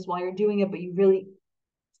conscious while you're doing it, but you're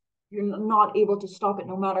not able to stop it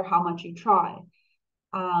no matter how much you try.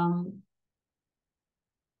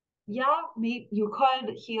 Yeah, maybe you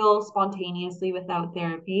could heal spontaneously without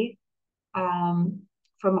therapy. Um,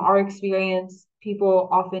 from our experience, people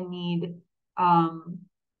often need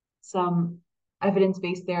some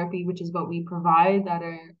evidence-based therapy, which is what we provide, that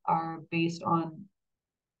are based on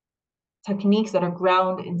techniques that are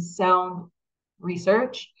grounded in sound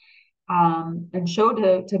research, and show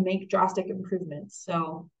to make drastic improvements.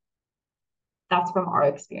 So that's from our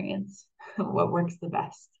experience, what works the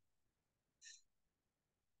best.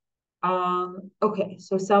 Okay,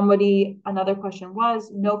 so another question was,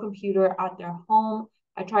 no computer at their home.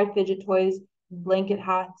 I tried fidget toys, blanket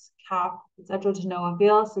hats, cap, etc. to no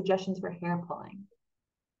avail. Suggestions for hair pulling.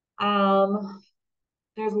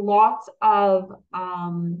 There's lots of,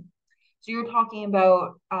 so you're talking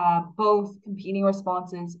about both competing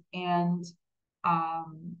responses and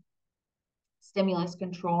stimulus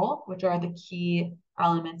control, which are the key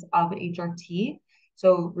elements of HRT.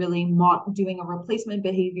 So really doing a replacement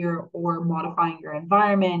behavior or modifying your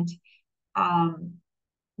environment.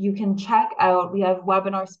 You can check out, we have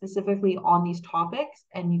webinars specifically on these topics,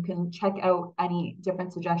 and you can check out any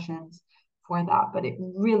different suggestions for that. But it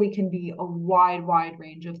really can be a wide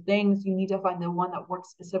range of things. You need to find the one that works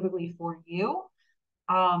specifically for you.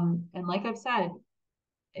 And like I've said,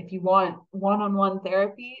 if you want one-on-one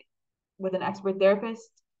therapy with an expert therapist,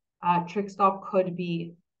 TrichStop could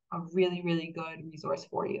be a really good resource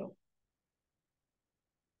for you.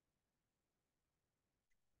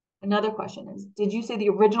 Another question is, did you say the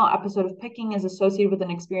original episode of picking is associated with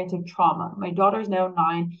an experience of trauma? My daughter is now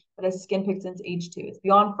 9, but has skin picked since age 2. It's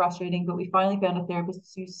beyond frustrating, but we finally found a therapist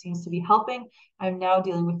who seems to be helping. I'm now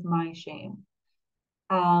dealing with my shame.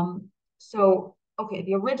 Okay,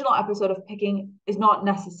 the original episode of picking is not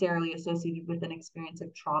necessarily associated with an experience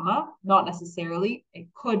of trauma. Not necessarily.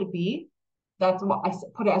 It could be. That's what I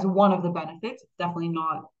put it as one of the benefits. Definitely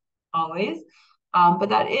not always. But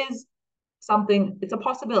that is something, it's a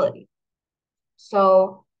possibility.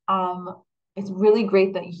 So it's really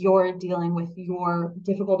great that you're dealing with your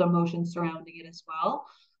difficult emotions surrounding it as well.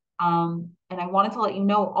 And I wanted to let you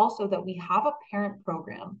know also that we have a parent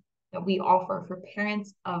program that we offer for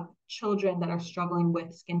parents of children that are struggling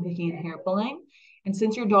with skin picking and hair pulling. And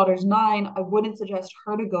since your daughter's 9, I wouldn't suggest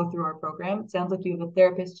her to go through our program. It sounds like you have a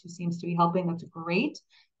therapist who seems to be helping. That's great.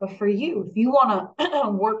 But for you, if you want to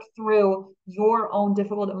work through your own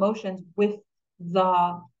difficult emotions with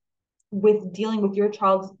dealing with your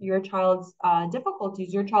child's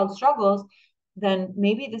difficulties, your child's struggles, then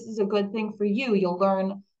maybe this is a good thing for you. You'll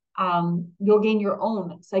gain your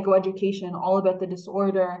own psychoeducation all about the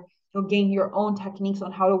disorder. You'll gain your own techniques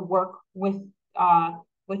on how to work with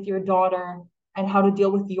your daughter and how to deal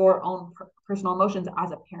with your own personal emotions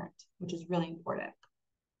as a parent, which is really important.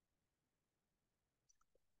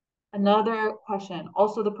 Another question.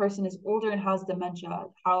 Also, the person is older and has dementia.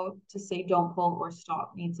 How to say don't pull or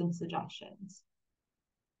stop? Need some suggestions.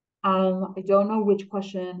 I don't know which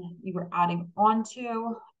question you were adding on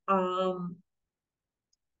to.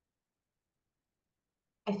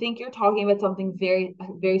 I think you're talking about something a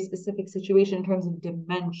very specific situation in terms of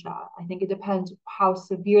dementia. I think it depends how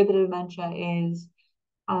severe the dementia is.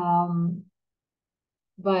 Um,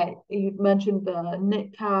 but you mentioned the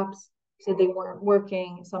knit caps, so they weren't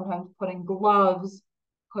working. Sometimes putting gloves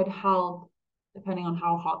could help, depending on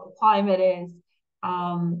how hot the climate is.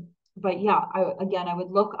 But yeah, I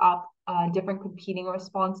would look up different competing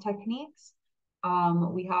response techniques.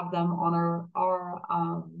 We have them on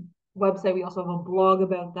our website. We also have a blog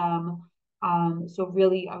about them. So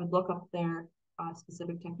really, I would look up their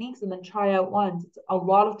specific techniques and then try out ones. It's a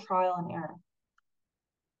lot of trial and error.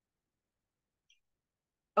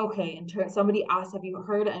 Okay, somebody asked, have you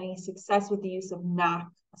heard any success with the use of NAC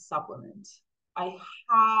supplement? I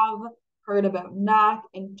have heard about NAC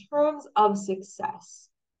in terms of success.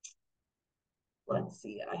 Let's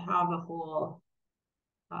see, I have a whole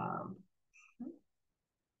um,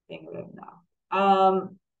 thing about NAC.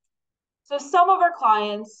 So some of our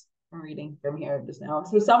clients, I'm reading from here just now.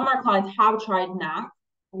 So some of our clients have tried NAC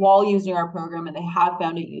while using our program and they have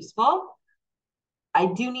found it useful. I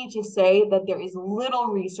do need to say that there is little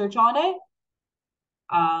research on it.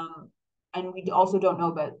 And we also don't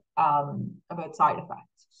know about side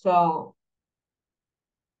effects. So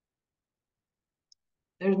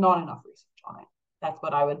there's not enough research on it. That's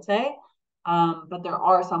what I would say. But there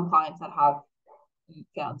are some clients that have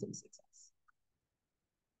found some success.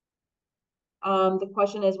 The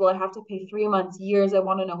question is, will I have to pay 3 months, years? I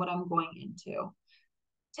want to know what I'm going into.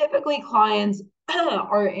 Typically, clients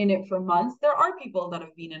are in it for months. There are people that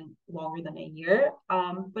have been in longer than a year,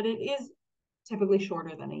 but it is typically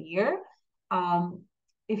shorter than a year.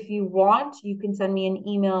 If you want, you can send me an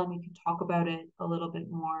email and we can talk about it a little bit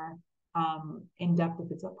more in depth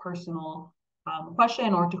if it's a personal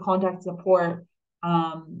question, or to contact support,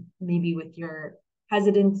 maybe with your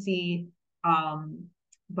hesitancy.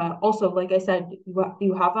 But also, like I said,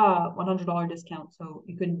 you have a $100 discount. So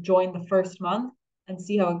you could join the first month and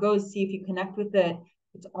see how it goes, see if you connect with it.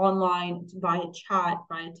 It's online, it's via chat,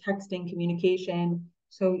 via texting communication.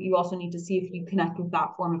 So you also need to see if you connect with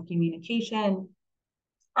that form of communication.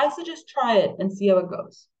 I suggest try it and see how it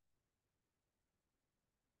goes.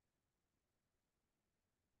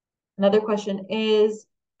 Another question is,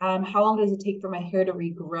 how long does it take for my hair to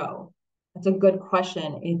regrow? That's a good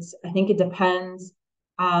question. I think it depends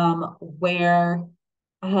where,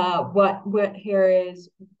 what hair is.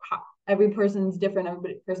 Every person's different.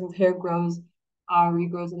 Every person's hair regrows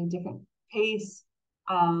at a different pace.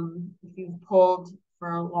 If you've pulled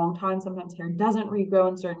for a long time, sometimes hair doesn't regrow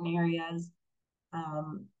in certain areas.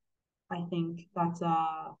 I think it's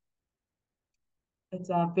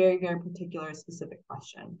a very, very particular specific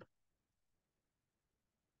question.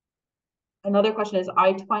 Another question is,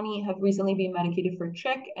 I 20 have recently been medicated for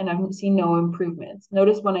trich and I've seen no improvements.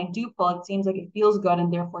 Notice when I do pull, it seems like it feels good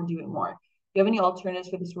and therefore do it more. Do you have any alternatives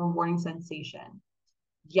for this rewarding sensation?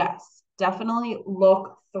 Yes, definitely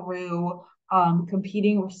look through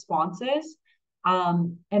competing responses,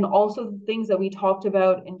 and also the things that we talked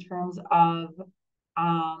about in terms of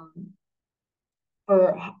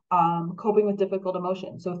for coping with difficult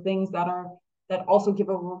emotions. So things that also give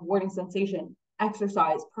a rewarding sensation.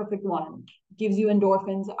 Exercise, perfect one, gives you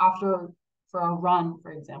endorphins after for a run,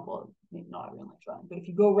 for example. Maybe not everyone likes running, but if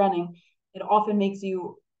you go running, it often makes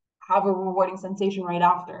you have a rewarding sensation right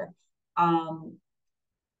after.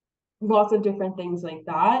 Lots of different things like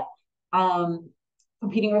that.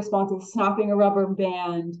 Competing responses, snapping a rubber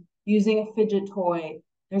band, using a fidget toy.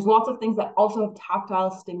 There's lots of things that also have tactile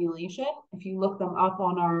stimulation. If you look them up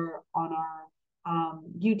on our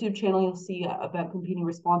YouTube channel, you'll see about competing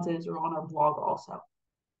responses, or on our blog also.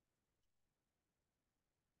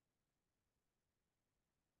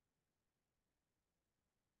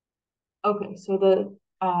 Okay, so the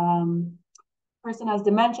person has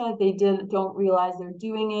dementia, they don't realize they're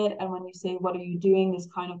doing it. And when you say, what are you doing? This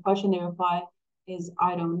kind of question, they reply is,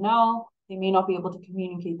 I don't know. They may not be able to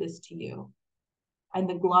communicate this to you. And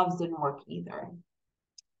the gloves didn't work either.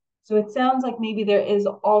 So it sounds like maybe there is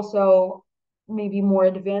also maybe more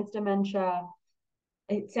advanced dementia.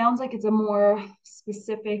 It sounds like it's a more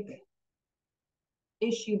specific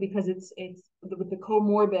issue because it's with the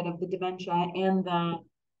comorbid of the dementia and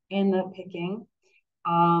the picking,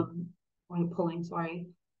 or the pulling, sorry.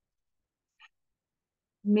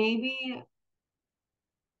 Maybe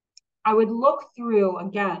I would look through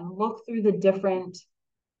the different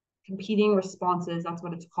competing responses. That's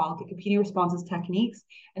what it's called, the competing responses techniques,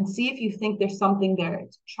 and see if you think there's something there.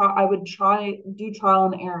 I would do trial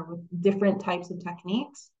and error with different types of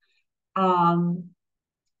techniques, and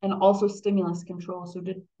also stimulus control. So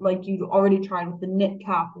like you already tried with the knit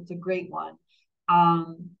cap, it's a great one.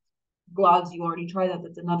 gloves, you already tried that.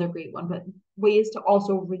 That's another great one. But ways to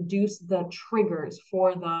also reduce the triggers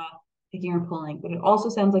for the picking or pulling. But it also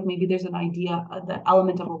sounds like maybe there's an idea of the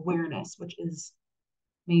element of awareness, which is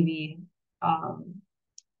maybe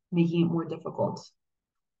making it more difficult.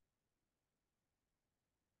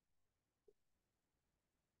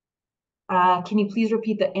 Can you please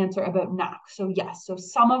repeat the answer about NAC? So yes, so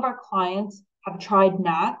some of our clients have tried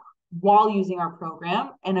NAC while using our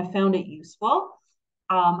program and have found it useful.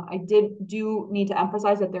 I do need to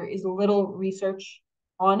emphasize that there is little research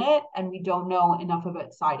on it, and we don't know enough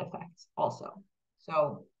about side effects also.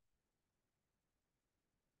 So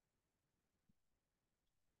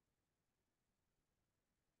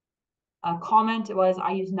a comment was,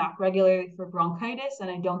 I use NAC regularly for bronchitis,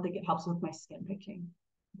 and I don't think it helps with my skin picking.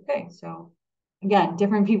 Okay, so again,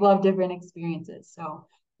 different people have different experiences. So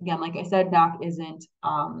again, like I said, NAC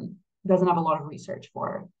doesn't have a lot of research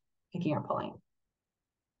for picking or pulling.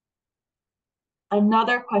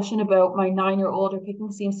 Another question about my 9-year-old, her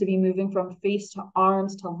picking seems to be moving from face to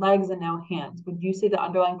arms to legs and now hands. Would you say the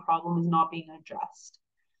underlying problem is not being addressed?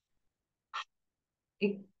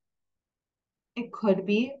 It, it could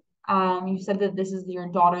be. You said that this is your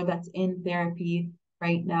daughter that's in therapy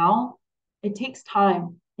right now. It takes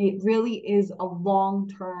time. It really is a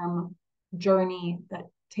long-term journey that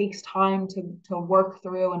takes time to work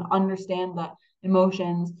through and understand the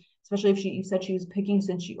emotions, especially if you said she was picking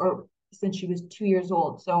since she was 2 years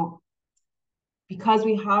old. So because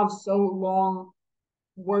we have so long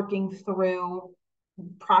working through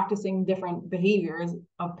practicing different behaviors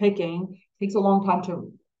of picking, it takes a long time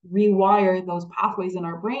to rewire those pathways in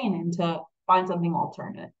our brain and to find something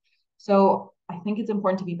alternate. So I think it's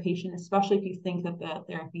important to be patient, especially if you think that the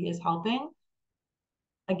therapy is helping.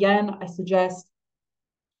 Again, I suggest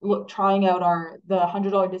trying out the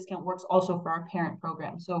 $100 discount works also for our parent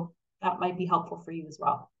program. So that might be helpful for you as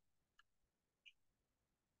well.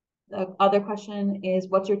 The other question is,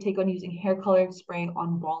 what's your take on using hair coloring spray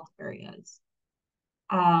on bald areas?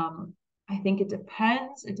 I think it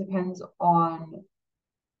depends. It depends on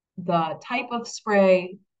the type of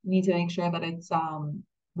spray. You need to make sure that it's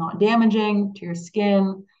not damaging to your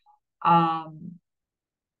skin. I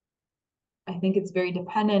think it's very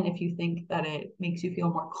dependent. If you think that it makes you feel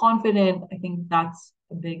more confident, I think that's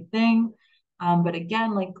a big thing. But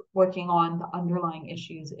again, like working on the underlying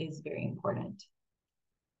issues is very important.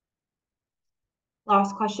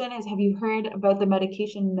 Last question is, have you heard about the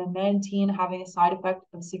medication memantine having a side effect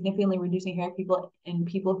of significantly reducing hair in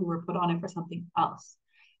people who were put on it for something else?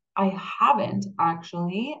 I haven't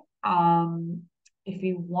actually. If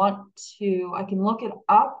you want to, I can look it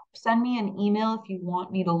up. Send me an email if you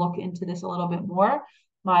want me to look into this a little bit more,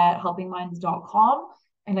 maya@helpingminds.com,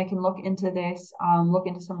 and I can look into this, look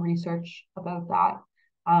into some research about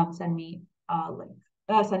that. Send me a link.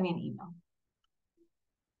 Send me an email.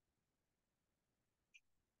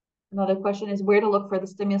 Another question is where to look for the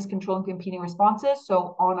stimulus control and competing responses.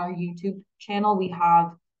 So on our YouTube channel, we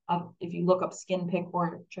have, if you look up Skin Pick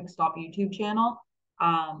or Trick Stop YouTube channel,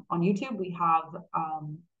 on YouTube, we have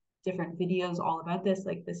different videos all about this,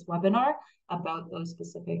 like this webinar about those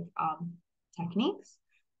specific techniques.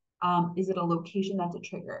 Is it a location that's a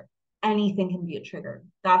trigger? Anything can be a trigger.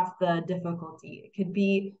 That's the difficulty. It could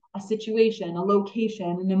be a situation, a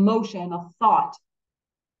location, an emotion, a thought.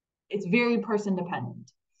 It's very person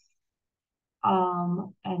dependent.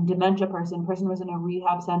 And dementia person was in a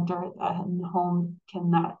rehab center and home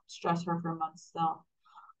cannot stress her for months. So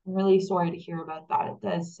I'm really sorry to hear about that. It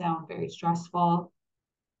does sound very stressful.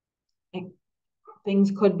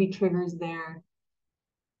 Things could be triggers there.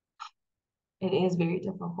 It is very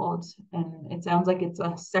difficult, and it sounds like it's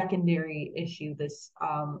a secondary issue, this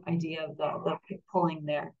idea of the pulling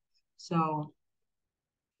there. So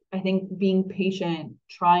I think being patient,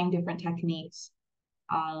 trying different techniques,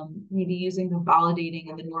 maybe using the validating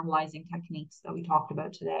and the normalizing techniques that we talked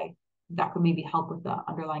about today, that could maybe help with the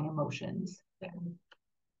underlying emotions there.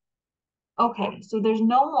 Okay, so there's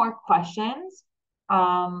no more questions.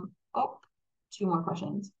 Oh, 2 more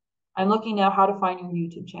questions. I'm looking now how to find your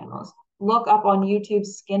YouTube channels. Look up on YouTube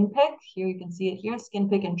Skin Pick. Here you can see it here, Skin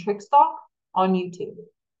Pick and Trick Stop on YouTube.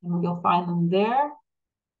 And you'll find them there.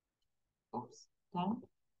 Oops, done.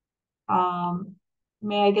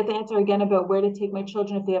 May I get the answer again about where to take my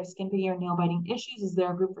children if they have skin picking or nail biting issues? Is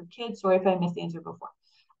there a group for kids? Sorry if I missed the answer before.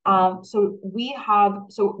 So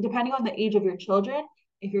depending on the age of your children,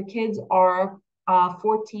 if your kids are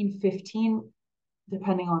 14, 15,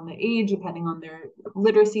 depending on the age, depending on their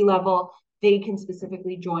literacy level, they can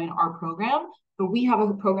specifically join our program. But we have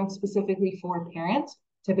a program specifically for parents.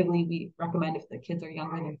 Typically, we recommend if the kids are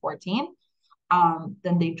younger than 14.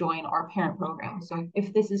 then they join our parent program. So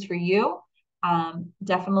if this is for you,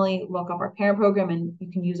 definitely look up our parent program and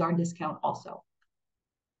you can use our discount also.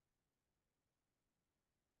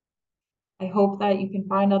 I hope that you can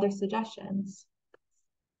find other suggestions.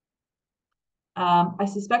 I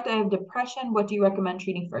suspect I have depression. What do you recommend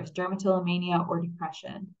treating first, dermatillomania or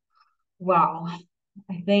depression? Wow,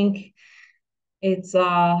 I think it's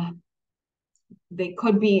they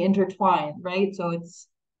could be intertwined, right? So it's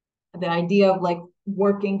the idea of like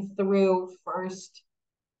working through first.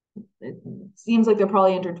 It seems like they're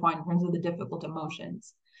probably intertwined in terms of the difficult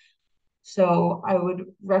emotions. So I would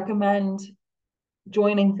recommend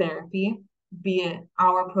joining therapy, be it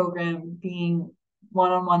our program being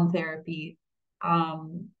one-on-one therapy.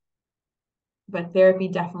 But therapy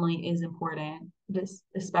definitely is important, just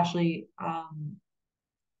especially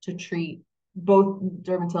to treat both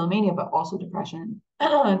dermatillomania, but also depression.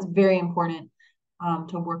 It's very important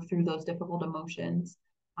to work through those difficult emotions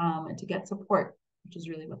and to get support, which is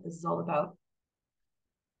really what this is all about.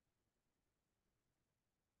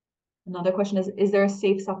 Another question is there a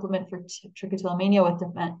safe supplement for trichotillomania with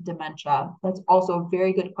dementia? That's also a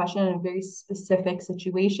very good question and a very specific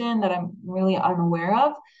situation that I'm really unaware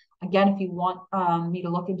of. Again, if you want me to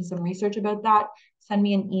look into some research about that, send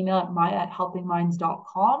me an email at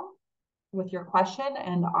maya@helpingminds.com with your question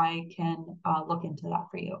and I can look into that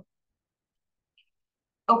for you.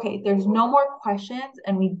 Okay, there's no more questions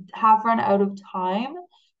and we have run out of time.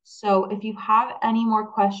 So if you have any more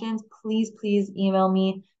questions, please email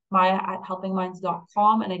me,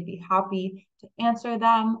 maya@helpingminds.com, and I'd be happy to answer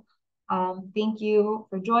them. Thank you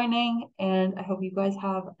for joining, and I hope you guys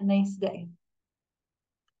have a nice day.